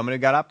constantly. And somebody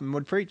got up and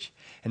would preach.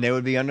 And they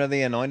would be under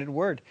the anointed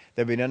Word.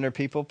 They'd be under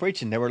people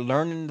preaching. They were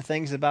learning the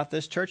things about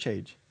this church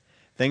age.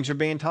 Things were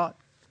being taught.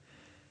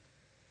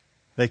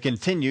 They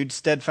continued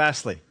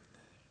steadfastly.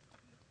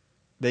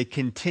 They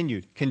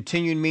continued.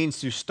 Continued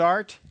means to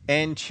start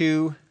and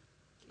to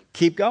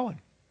keep going.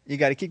 You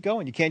got to keep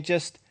going. You can't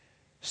just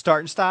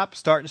start and stop,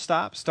 start and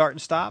stop, start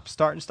and stop,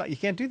 start and stop. You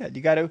can't do that.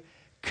 You got to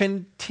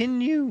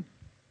continue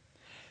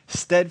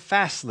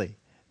steadfastly.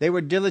 They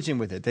were diligent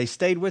with it. They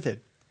stayed with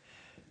it.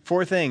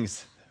 4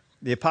 things.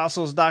 The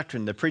apostles'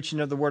 doctrine, the preaching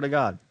of the Word of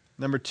God.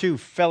 Number 2,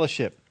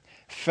 fellowship.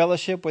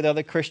 Fellowship with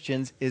other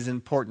Christians is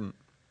important.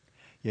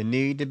 You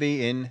need to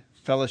be in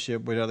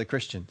fellowship with other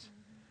Christians.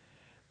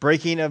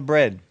 Breaking of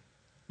bread.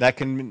 That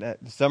can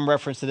some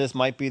reference to this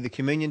might be the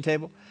communion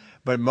table,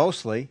 but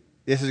mostly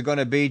this is going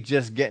to be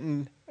just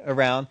getting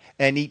around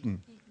and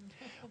eating.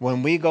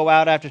 When we go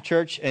out after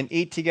church and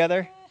eat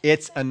together,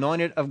 it's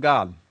anointed of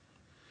God.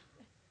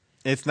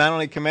 It's not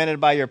only commanded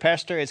by your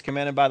pastor, it's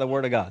commanded by the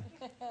Word of God.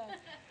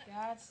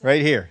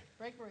 Right here.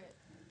 Break bread.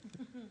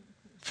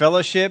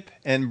 Fellowship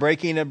and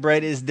breaking of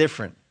bread is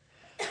different.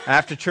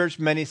 After church,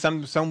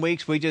 some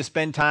weeks we just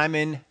spend time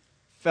in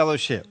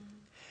fellowship.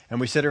 And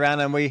we sit around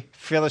and we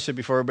fellowship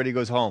before everybody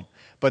goes home.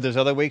 But there's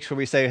other weeks where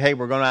we say, hey,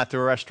 we're going out to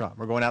a restaurant.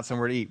 We're going out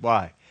somewhere to eat.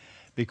 Why?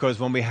 Because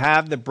when we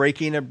have the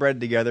breaking of bread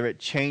together, it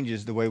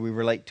changes the way we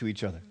relate to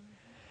each other.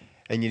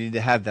 And you need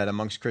to have that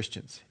amongst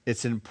Christians.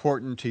 It's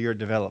important to your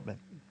development.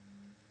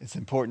 It's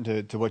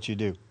important to what you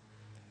do.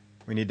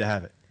 We need to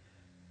have it.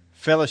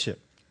 Fellowship,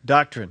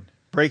 doctrine,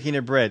 breaking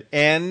of bread,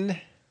 and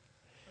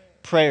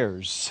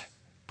prayers.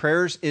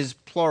 Prayers is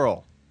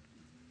plural.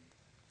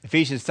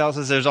 Ephesians tells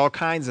us there's all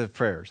kinds of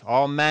prayers,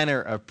 all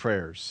manner of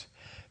prayers.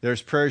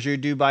 There's prayers you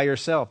do by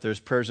yourself. There's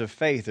prayers of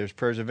faith. There's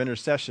prayers of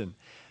intercession.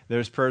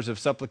 There's prayers of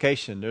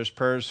supplication. There's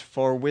prayers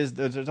for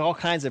wisdom. There's all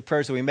kinds of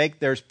prayers that we make.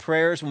 There's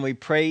prayers when we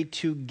pray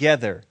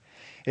together.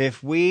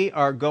 If we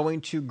are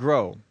going to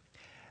grow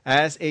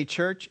as a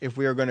church, if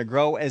we are going to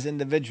grow as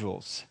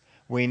individuals,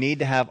 we need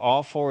to have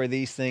all four of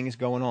these things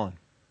going on.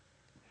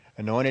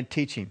 Anointed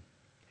teaching,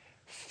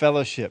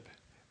 fellowship,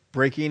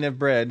 breaking of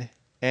bread,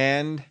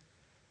 and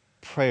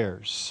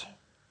prayers.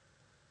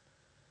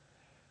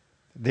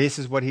 This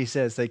is what he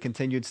says they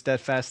continued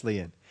steadfastly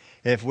in.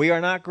 If we are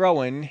not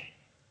growing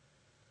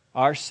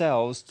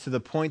ourselves to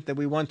the point that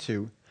we want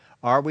to,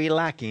 are we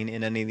lacking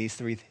in any of these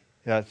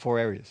four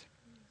areas?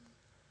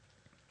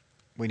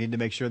 We need to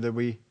make sure that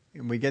we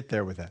get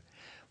there with that.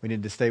 We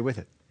need to stay with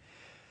it.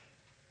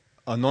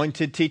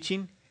 Anointed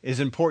teaching is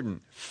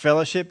important.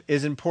 Fellowship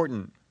is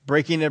important.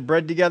 Breaking of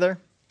bread together,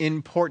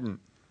 important.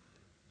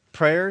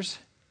 Prayers,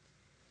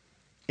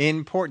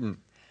 important.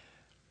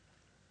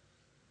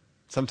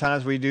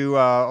 Sometimes we do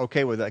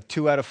okay with like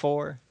 2 out of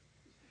 4,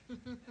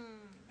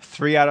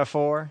 3 out of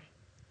 4.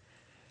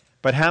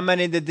 But how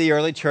many did the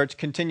early church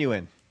continue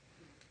in?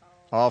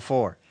 All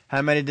 4.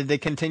 How many did they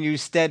continue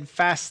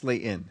steadfastly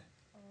in?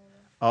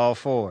 All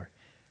 4.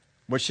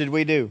 What should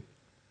we do?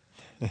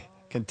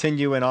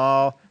 Continue in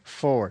all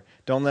 4.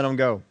 Don't let them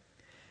go.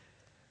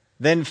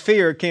 Then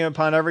fear came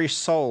upon every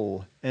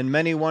soul, and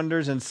many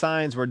wonders and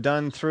signs were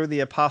done through the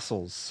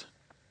apostles.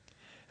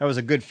 That was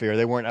a good fear.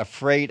 They weren't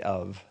afraid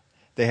of.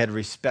 They had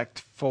respect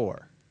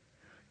for.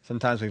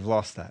 Sometimes we've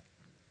lost that.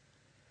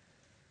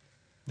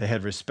 They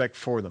had respect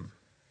for them,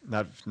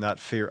 not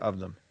fear of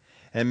them.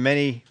 And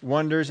many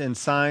wonders and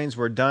signs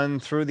were done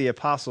through the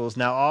apostles.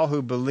 Now all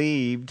who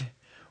believed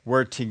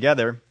were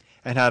together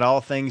and had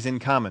all things in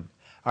common.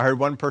 I heard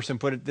one person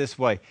put it this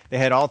way. They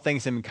had all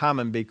things in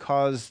common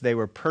because they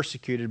were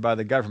persecuted by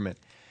the government.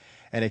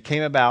 And it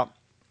came about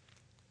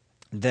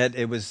that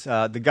it was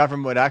the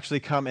government would actually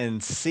come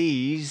and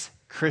seize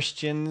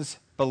Christians'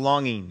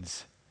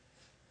 belongings.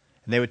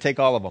 And they would take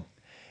all of them.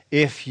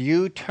 If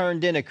you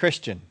turned in a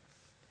Christian,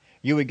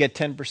 you would get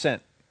 10%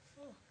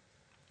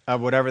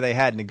 of whatever they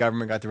had, and the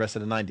government got the rest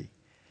of the 90.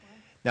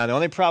 Now, the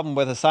only problem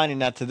with assigning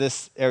that to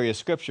this area of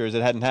Scripture is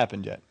it hadn't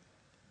happened yet.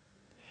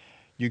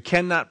 You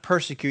cannot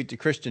persecute the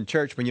Christian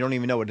church when you don't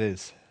even know what it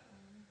is.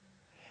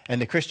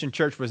 And the Christian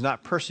church was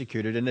not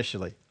persecuted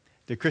initially.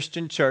 The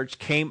Christian church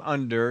came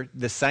under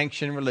the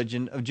sanctioned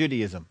religion of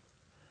Judaism.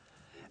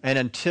 And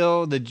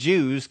until the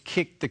Jews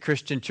kicked the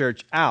Christian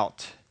church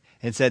out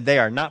and said they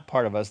are not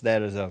part of us,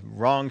 that is a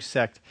wrong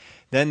sect,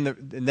 then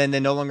they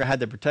no longer had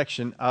the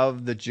protection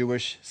of the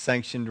Jewish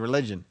sanctioned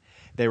religion.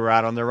 They were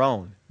out on their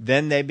own.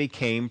 Then they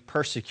became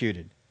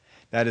persecuted.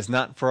 That is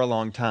not for a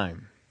long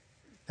time.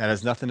 That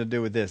has nothing to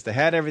do with this. They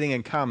had everything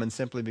in common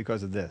simply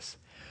because of this.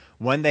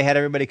 When they had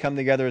everybody come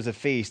together as a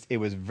feast, it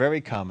was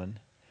very common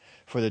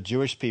for the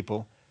Jewish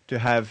people to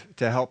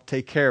help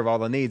take care of all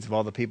the needs of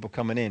all the people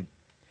coming in.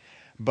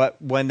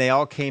 But when they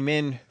all came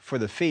in for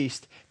the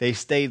feast, they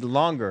stayed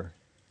longer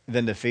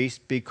than the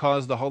feast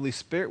because the Holy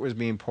Spirit was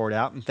being poured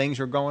out and things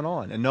were going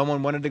on and no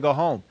one wanted to go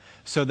home.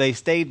 So they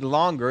stayed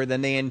longer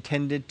than they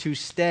intended to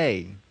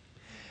stay.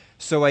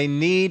 So a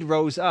need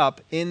rose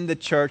up in the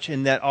church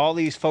in that all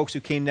these folks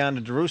who came down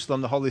to Jerusalem,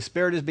 the Holy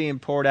Spirit is being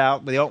poured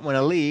out, but they don't want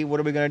to leave. What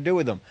are we going to do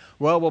with them?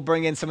 Well, we'll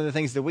bring in some of the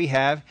things that we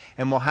have,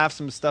 and we'll have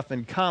some stuff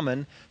in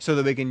common so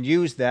that we can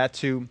use that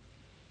to,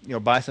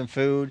 buy some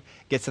food,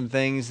 get some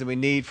things that we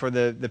need for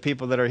the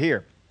people that are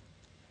here.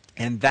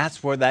 And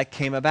that's where that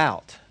came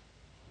about.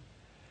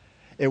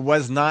 It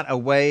was not a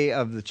way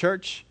of the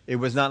church. It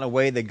was not a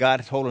way that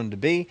God told them to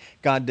be.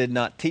 God did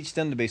not teach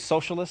them to be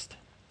socialist.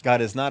 God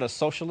is not a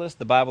socialist.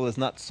 The Bible is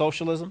not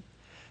socialism.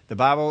 The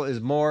Bible is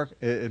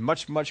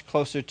much, much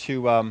closer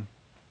to,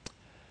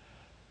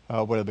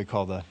 what do they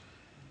call the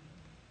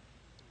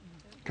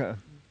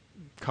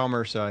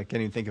commerce? I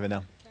can't even think of it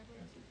now.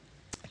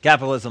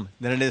 Capitalism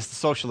than it is to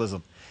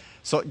socialism.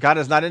 So God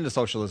is not into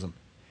socialism.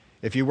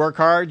 If you work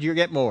hard, you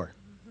get more.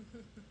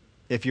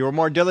 If you are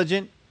more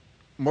diligent,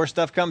 more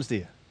stuff comes to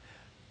you.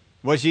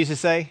 What does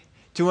Jesus say?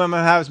 To him who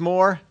has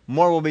more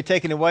will be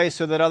taken away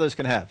so that others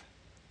can have.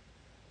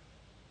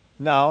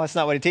 No, that's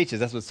not what he teaches.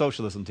 That's what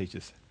socialism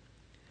teaches.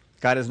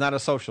 God is not a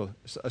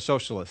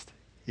socialist.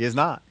 He is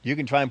not. You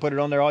can try and put it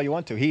on there all you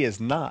want to. He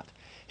is not.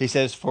 He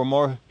says,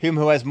 for him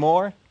who has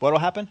more, what will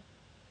happen?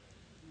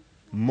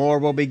 more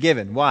will be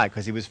given. Why?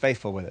 Because he was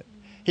faithful with it.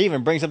 He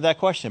even brings up that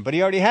question, but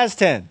he already has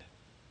 10.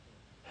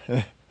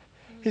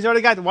 He's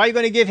already got, why are you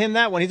going to give him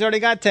that one? He's already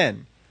got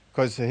 10.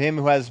 Because to him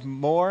who has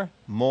more,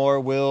 more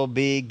will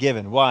be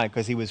given. Why?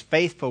 Because he was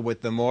faithful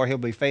with the more, he'll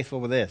be faithful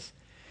with this.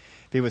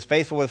 If he was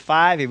faithful with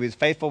 5, he was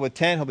faithful with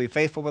 10, he'll be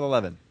faithful with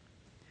 11.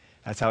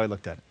 That's how he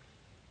looked at it.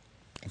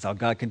 That's how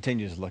God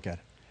continues to look at it.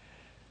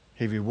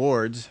 He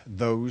rewards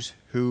those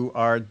who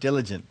are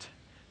diligent,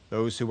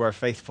 those who are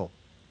faithful.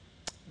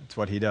 That's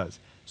what he does.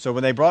 So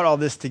when they brought all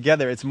this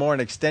together, it's more an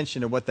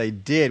extension of what they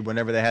did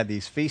whenever they had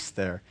these feasts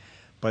there.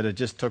 But it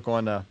just took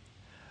on a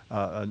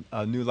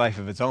new life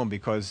of its own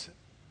because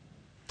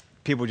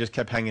people just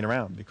kept hanging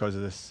around because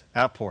of this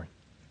outpouring.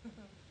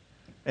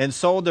 And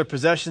sold their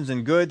possessions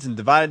and goods and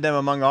divided them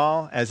among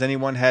all as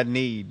anyone had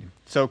need.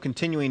 So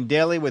continuing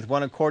daily with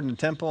one accord in the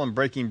temple and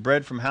breaking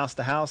bread from house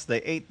to house,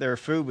 they ate their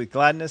food with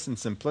gladness and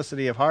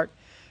simplicity of heart,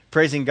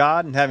 praising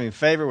God and having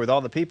favor with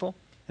all the people.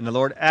 And the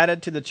Lord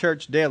added to the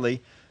church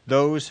daily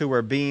those who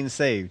were being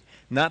saved,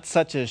 not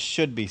such as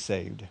should be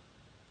saved.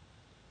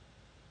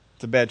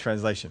 It's a bad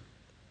translation.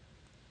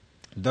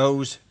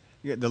 The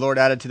Lord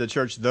added to the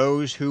church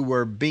those who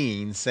were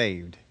being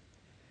saved.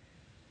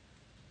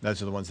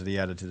 Those are the ones that he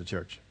added to the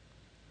church.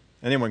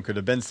 Anyone could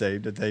have been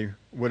saved if they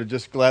would have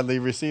just gladly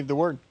received the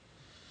word.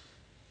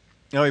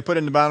 Now we put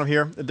in the bottom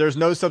here that there's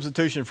no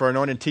substitution for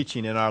anointed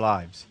teaching in our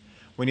lives.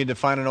 We need to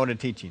find anointed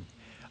teaching.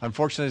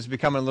 Unfortunately, it's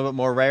becoming a little bit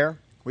more rare.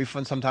 We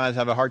sometimes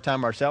have a hard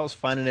time ourselves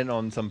finding it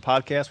on some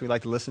podcasts we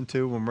like to listen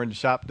to when we're in the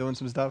shop doing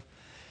some stuff.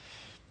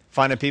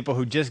 Finding people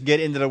who just get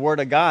into the Word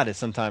of God is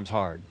sometimes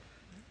hard.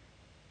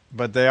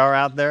 But they are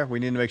out there. We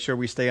need to make sure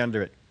we stay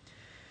under it.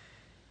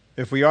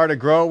 If we are to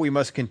grow, we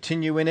must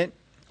continue in it,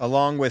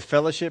 along with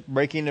fellowship,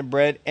 breaking of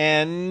bread,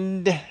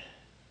 and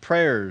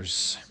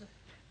prayers.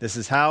 This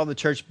is how the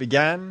church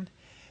began,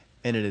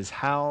 and it is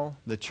how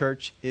the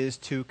church is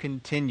to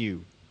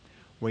continue.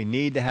 We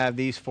need to have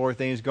these 4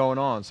 things going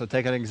on. So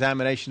take an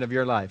examination of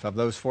your life. Of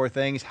those 4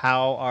 things,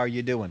 how are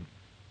you doing?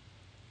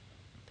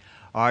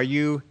 Are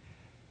you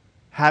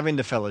having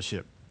the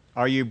fellowship?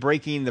 Are you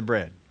breaking the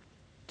bread?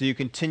 Do you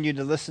continue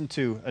to listen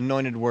to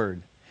anointed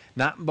word?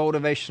 Not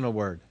motivational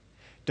word.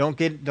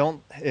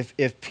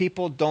 If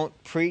people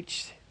don't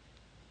preach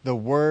the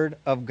word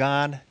of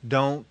God,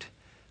 don't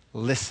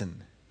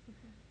listen.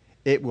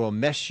 It will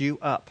mess you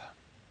up.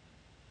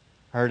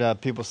 I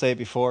heard people say it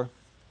before.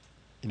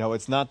 You know,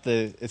 it's not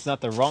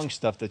the wrong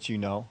stuff that you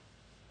know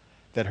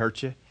that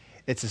hurts you.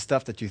 It's the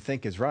stuff that you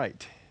think is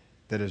right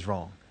that is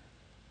wrong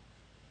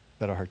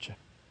that'll hurt you.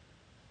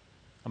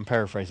 I'm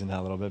paraphrasing that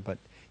a little bit, but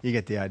you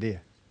get the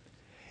idea.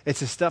 It's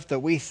the stuff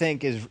that we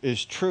think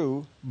is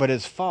true, but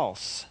is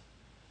false.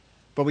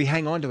 But we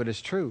hang on to it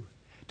as true.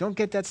 Don't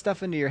get that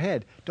stuff into your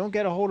head. Don't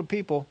get a hold of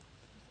people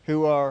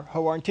who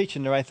aren't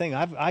teaching the right thing.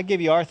 I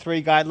give you our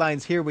 3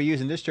 guidelines here we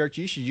use in this church.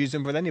 You should use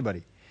them with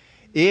anybody.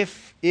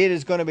 If it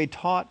is going to be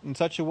taught in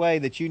such a way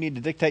that you need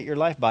to dictate your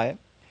life by it,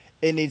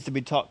 it needs to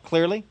be taught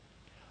clearly,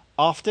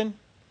 often,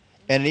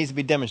 and it needs to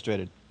be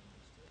demonstrated.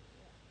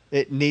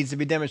 It needs to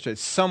be demonstrated.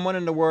 Someone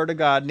in the Word of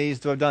God needs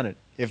to have done it.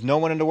 If no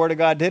one in the Word of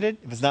God did it,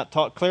 if it's not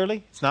taught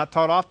clearly, it's not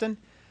taught often,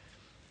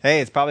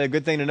 hey, it's probably a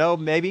good thing to know.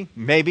 Maybe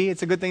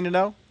it's a good thing to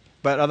know,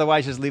 but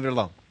otherwise just leave it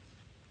alone.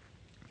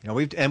 You know,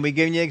 we've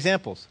given you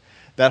examples.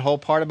 That whole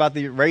part about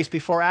the race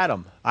before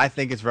Adam, I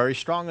think it's very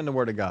strong in the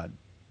Word of God.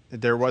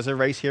 There was a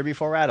race here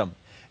before Adam.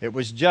 It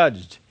was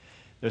judged.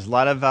 There's a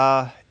lot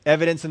of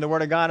evidence in the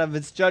Word of God of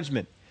its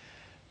judgment.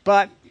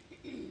 But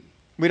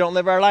we don't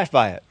live our life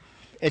by it.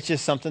 It's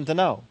just something to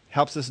know.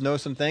 Helps us know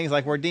some things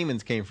like where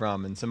demons came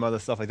from and some other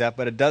stuff like that.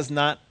 But it does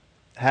not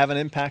have an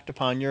impact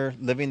upon your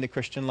living the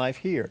Christian life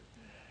here.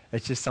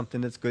 It's just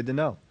something that's good to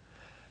know.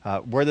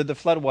 Where did the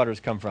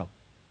floodwaters come from?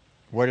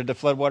 Where did the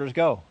floodwaters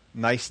go?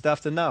 Nice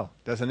stuff to know.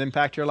 Doesn't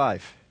impact your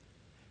life.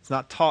 It's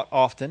not taught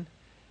often.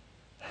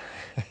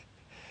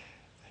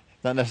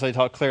 Not necessarily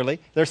taught clearly.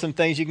 There's some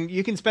things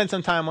you can spend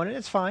some time on it.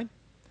 It's fine.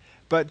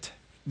 But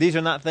these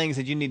are not things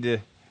that you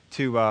need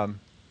to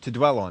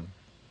dwell on.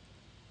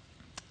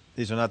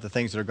 These are not the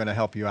things that are going to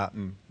help you out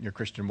in your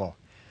Christian walk.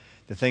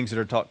 The things that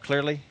are taught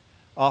clearly,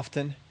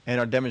 often, and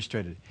are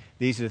demonstrated.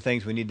 These are the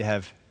things we need to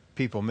have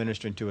people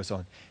ministering to us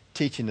on,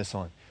 teaching us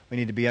on. We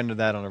need to be under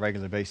that on a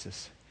regular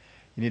basis.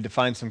 You need to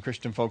find some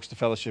Christian folks to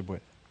fellowship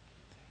with.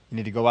 You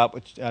need to go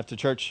out after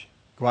church,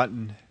 go out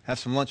and have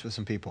some lunch with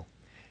some people.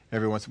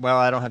 Every once in a while,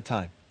 I don't have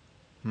time.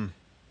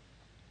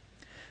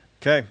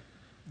 Okay,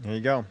 there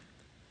you go.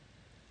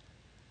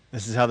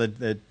 This is how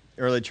the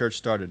early church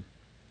started.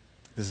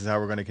 This is how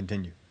we're going to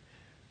continue.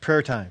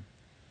 Prayer time.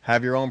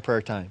 Have your own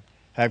prayer time.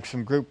 Have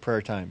some group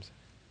prayer times.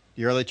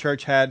 The early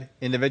church had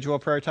individual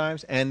prayer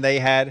times, and they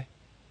had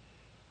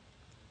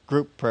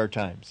group prayer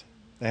times.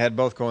 They had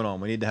both going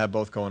on. We need to have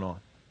both going on.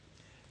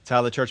 It's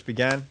how the church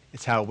began.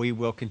 It's how we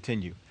will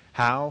continue.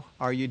 How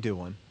are you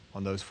doing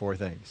on those 4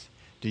 things?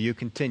 Do you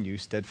continue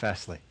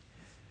steadfastly?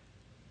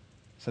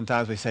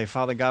 Sometimes we say,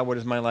 Father God, what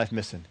is my life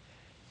missing?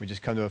 We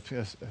just come to a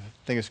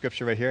thing of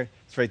Scripture right here.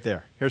 It's right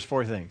there. Here's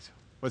 4 things.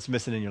 What's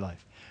missing in your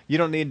life? You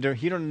don't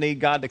need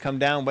God to come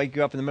down, wake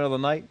you up in the middle of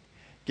the night,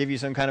 give you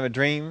some kind of a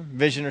dream,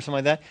 vision, or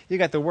something like that. You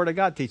got the Word of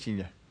God teaching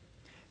you.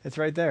 It's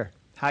right there.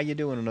 How you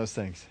doing on those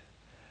things?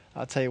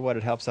 I'll tell you what,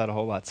 it helps out a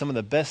whole lot. Some of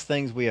the best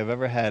things we have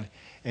ever had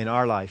in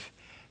our life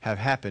have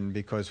happened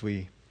because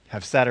we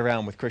have sat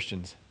around with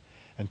Christians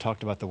and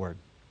talked about the Word.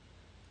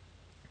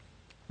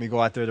 We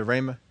go out there to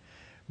Rhema.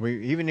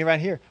 Even right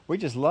here, we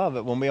just love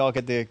it when we all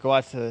get to go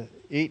out to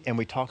eat and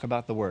we talk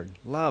about the Word.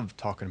 Love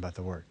talking about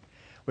the Word.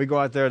 We go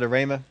out there to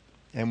Rhema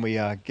and we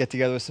get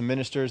together with some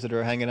ministers that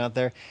are hanging out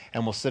there,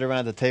 and we'll sit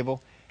around the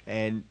table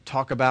and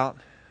talk about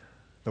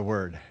the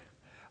Word.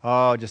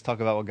 Oh, just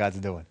talk about what God's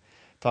doing.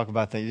 Talk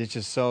about things. It's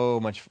just so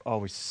much. Oh,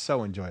 we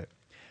so enjoy it.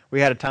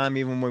 We had a time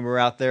even when we were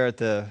out there at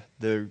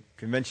the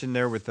convention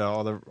there with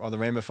all the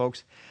Rhema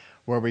folks,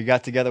 where we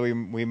got together.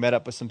 We met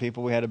up with some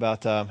people. We had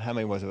about how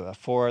many was it? About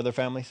 4 other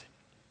families,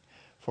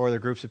 4 other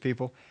groups of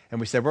people,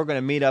 and we said we're going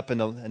to meet up in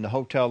the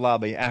hotel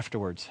lobby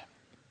afterwards.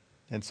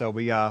 And so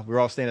we were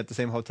all staying at the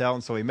same hotel,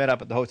 and so we met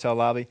up at the hotel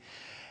lobby,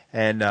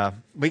 and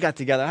we got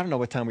together. I don't know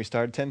what time we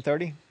started.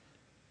 10:30.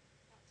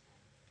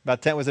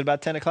 About 10. Was it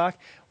about 10 o'clock?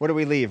 Where did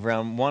we leave?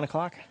 Around 1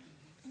 o'clock.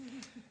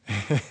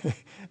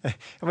 And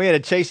we had to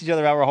chase each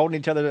other out. We're holding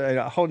each other,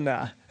 holding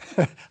the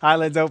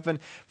eyelids open.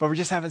 But we're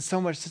just having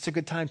such a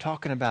good time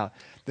talking about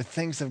the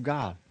things of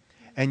God.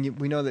 And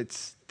we know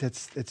that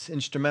it's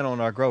instrumental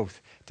in our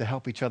growth to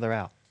help each other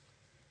out.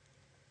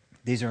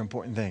 These are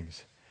important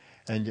things.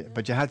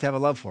 But you have to have a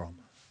love for them.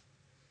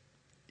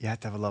 You have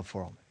to have a love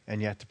for them.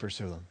 And you have to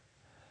pursue them.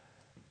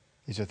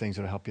 These are things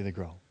that will help you to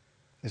grow.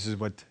 This is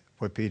what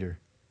Peter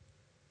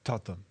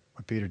taught them,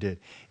 what Peter did.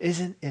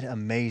 Isn't it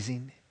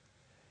amazing,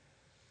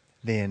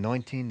 the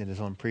anointing that is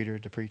on Peter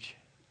to preach?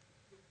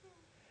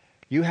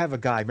 You have a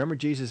guy. Remember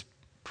Jesus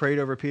prayed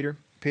over Peter?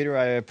 Peter,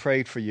 I have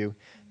prayed for you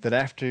that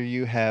after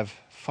you have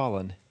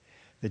fallen,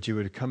 that you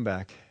would come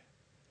back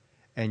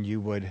and you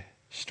would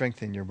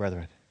strengthen your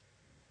brethren.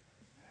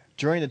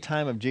 During the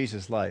time of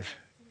Jesus' life,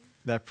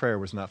 that prayer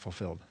was not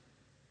fulfilled.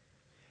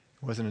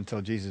 It wasn't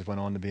until Jesus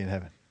went on to be in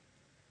heaven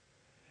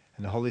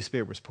and the Holy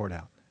Spirit was poured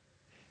out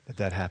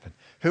that happened.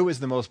 Who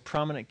was the most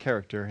prominent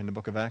character in the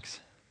book of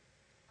Acts?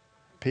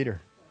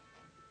 Peter.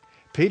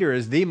 Peter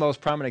is the most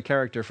prominent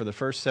character for the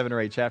first 7 or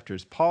 8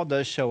 chapters. Paul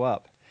does show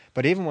up.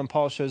 But even when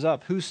Paul shows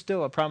up, who's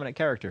still a prominent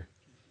character?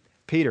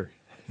 Peter.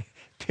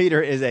 Peter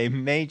is a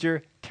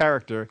major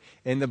character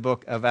in the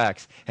book of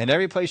Acts. And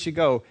every place you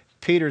go,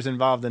 Peter's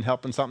involved in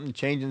helping something,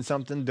 changing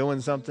something, doing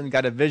something,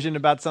 got a vision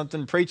about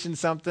something, preaching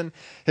something.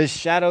 His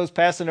shadow's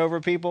passing over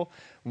people.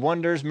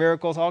 Wonders,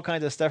 miracles, all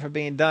kinds of stuff are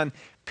being done.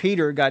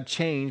 Peter got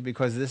changed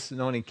because this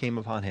anointing came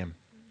upon him.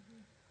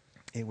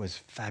 It was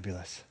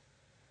fabulous.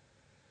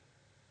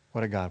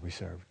 What a God we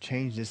serve.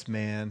 Changed this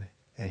man,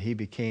 and he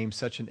became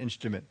such an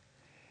instrument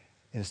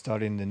in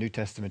starting the New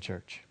Testament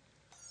church.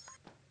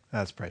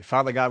 Let's pray.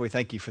 Father God, we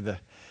thank you for the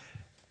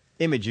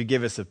image you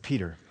give us of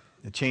Peter,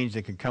 the change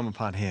that could come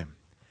upon him.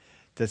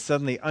 That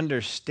suddenly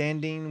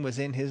understanding was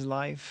in his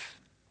life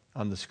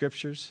on the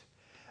scriptures.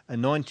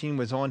 Anointing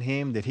was on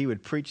him, that he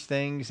would preach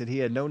things that he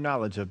had no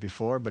knowledge of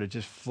before, but it's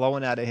just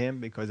flowing out of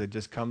him because it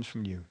just comes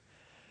from you.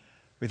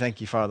 We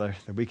thank you, Father,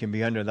 that we can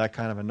be under that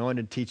kind of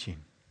anointed teaching,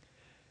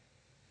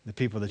 the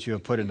people that you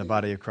have put in the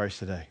body of Christ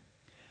today.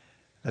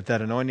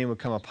 That anointing would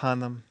come upon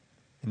them,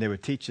 and they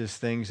would teach us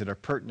things that are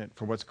pertinent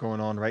for what's going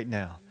on right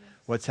now,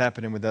 what's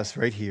happening with us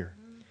right here.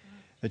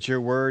 That your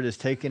word is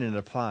taken and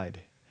applied.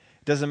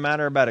 It doesn't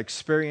matter about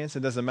experience.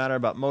 It doesn't matter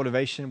about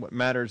motivation. What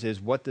matters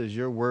is, what does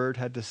your word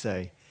have to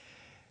say?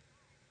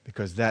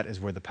 Because that is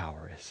where the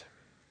power is.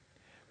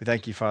 We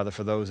thank you, Father,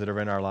 for those that are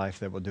in our life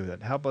that will do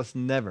that. Help us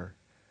never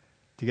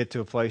to get to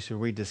a place where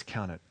we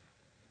discount it,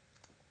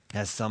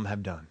 as some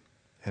have done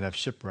and have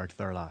shipwrecked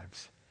their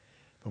lives.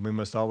 But we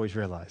must always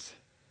realize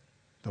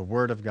the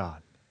Word of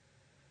God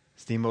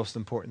is the most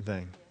important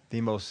thing,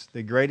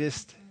 the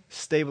greatest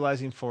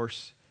stabilizing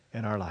force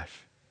in our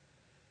life.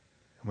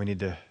 And we need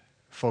to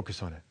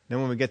focus on it. Then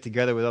when we get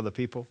together with other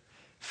people,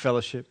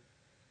 fellowship,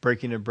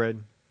 breaking of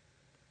bread,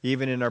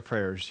 even in our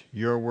prayers,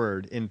 your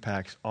word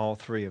impacts all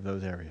 3 of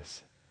those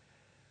areas.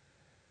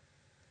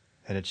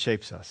 And it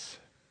shapes us,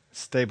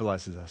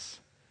 stabilizes us,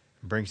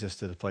 and brings us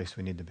to the place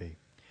we need to be.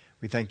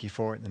 We thank you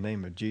for it. In the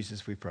name of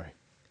Jesus we pray.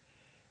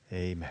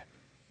 Amen.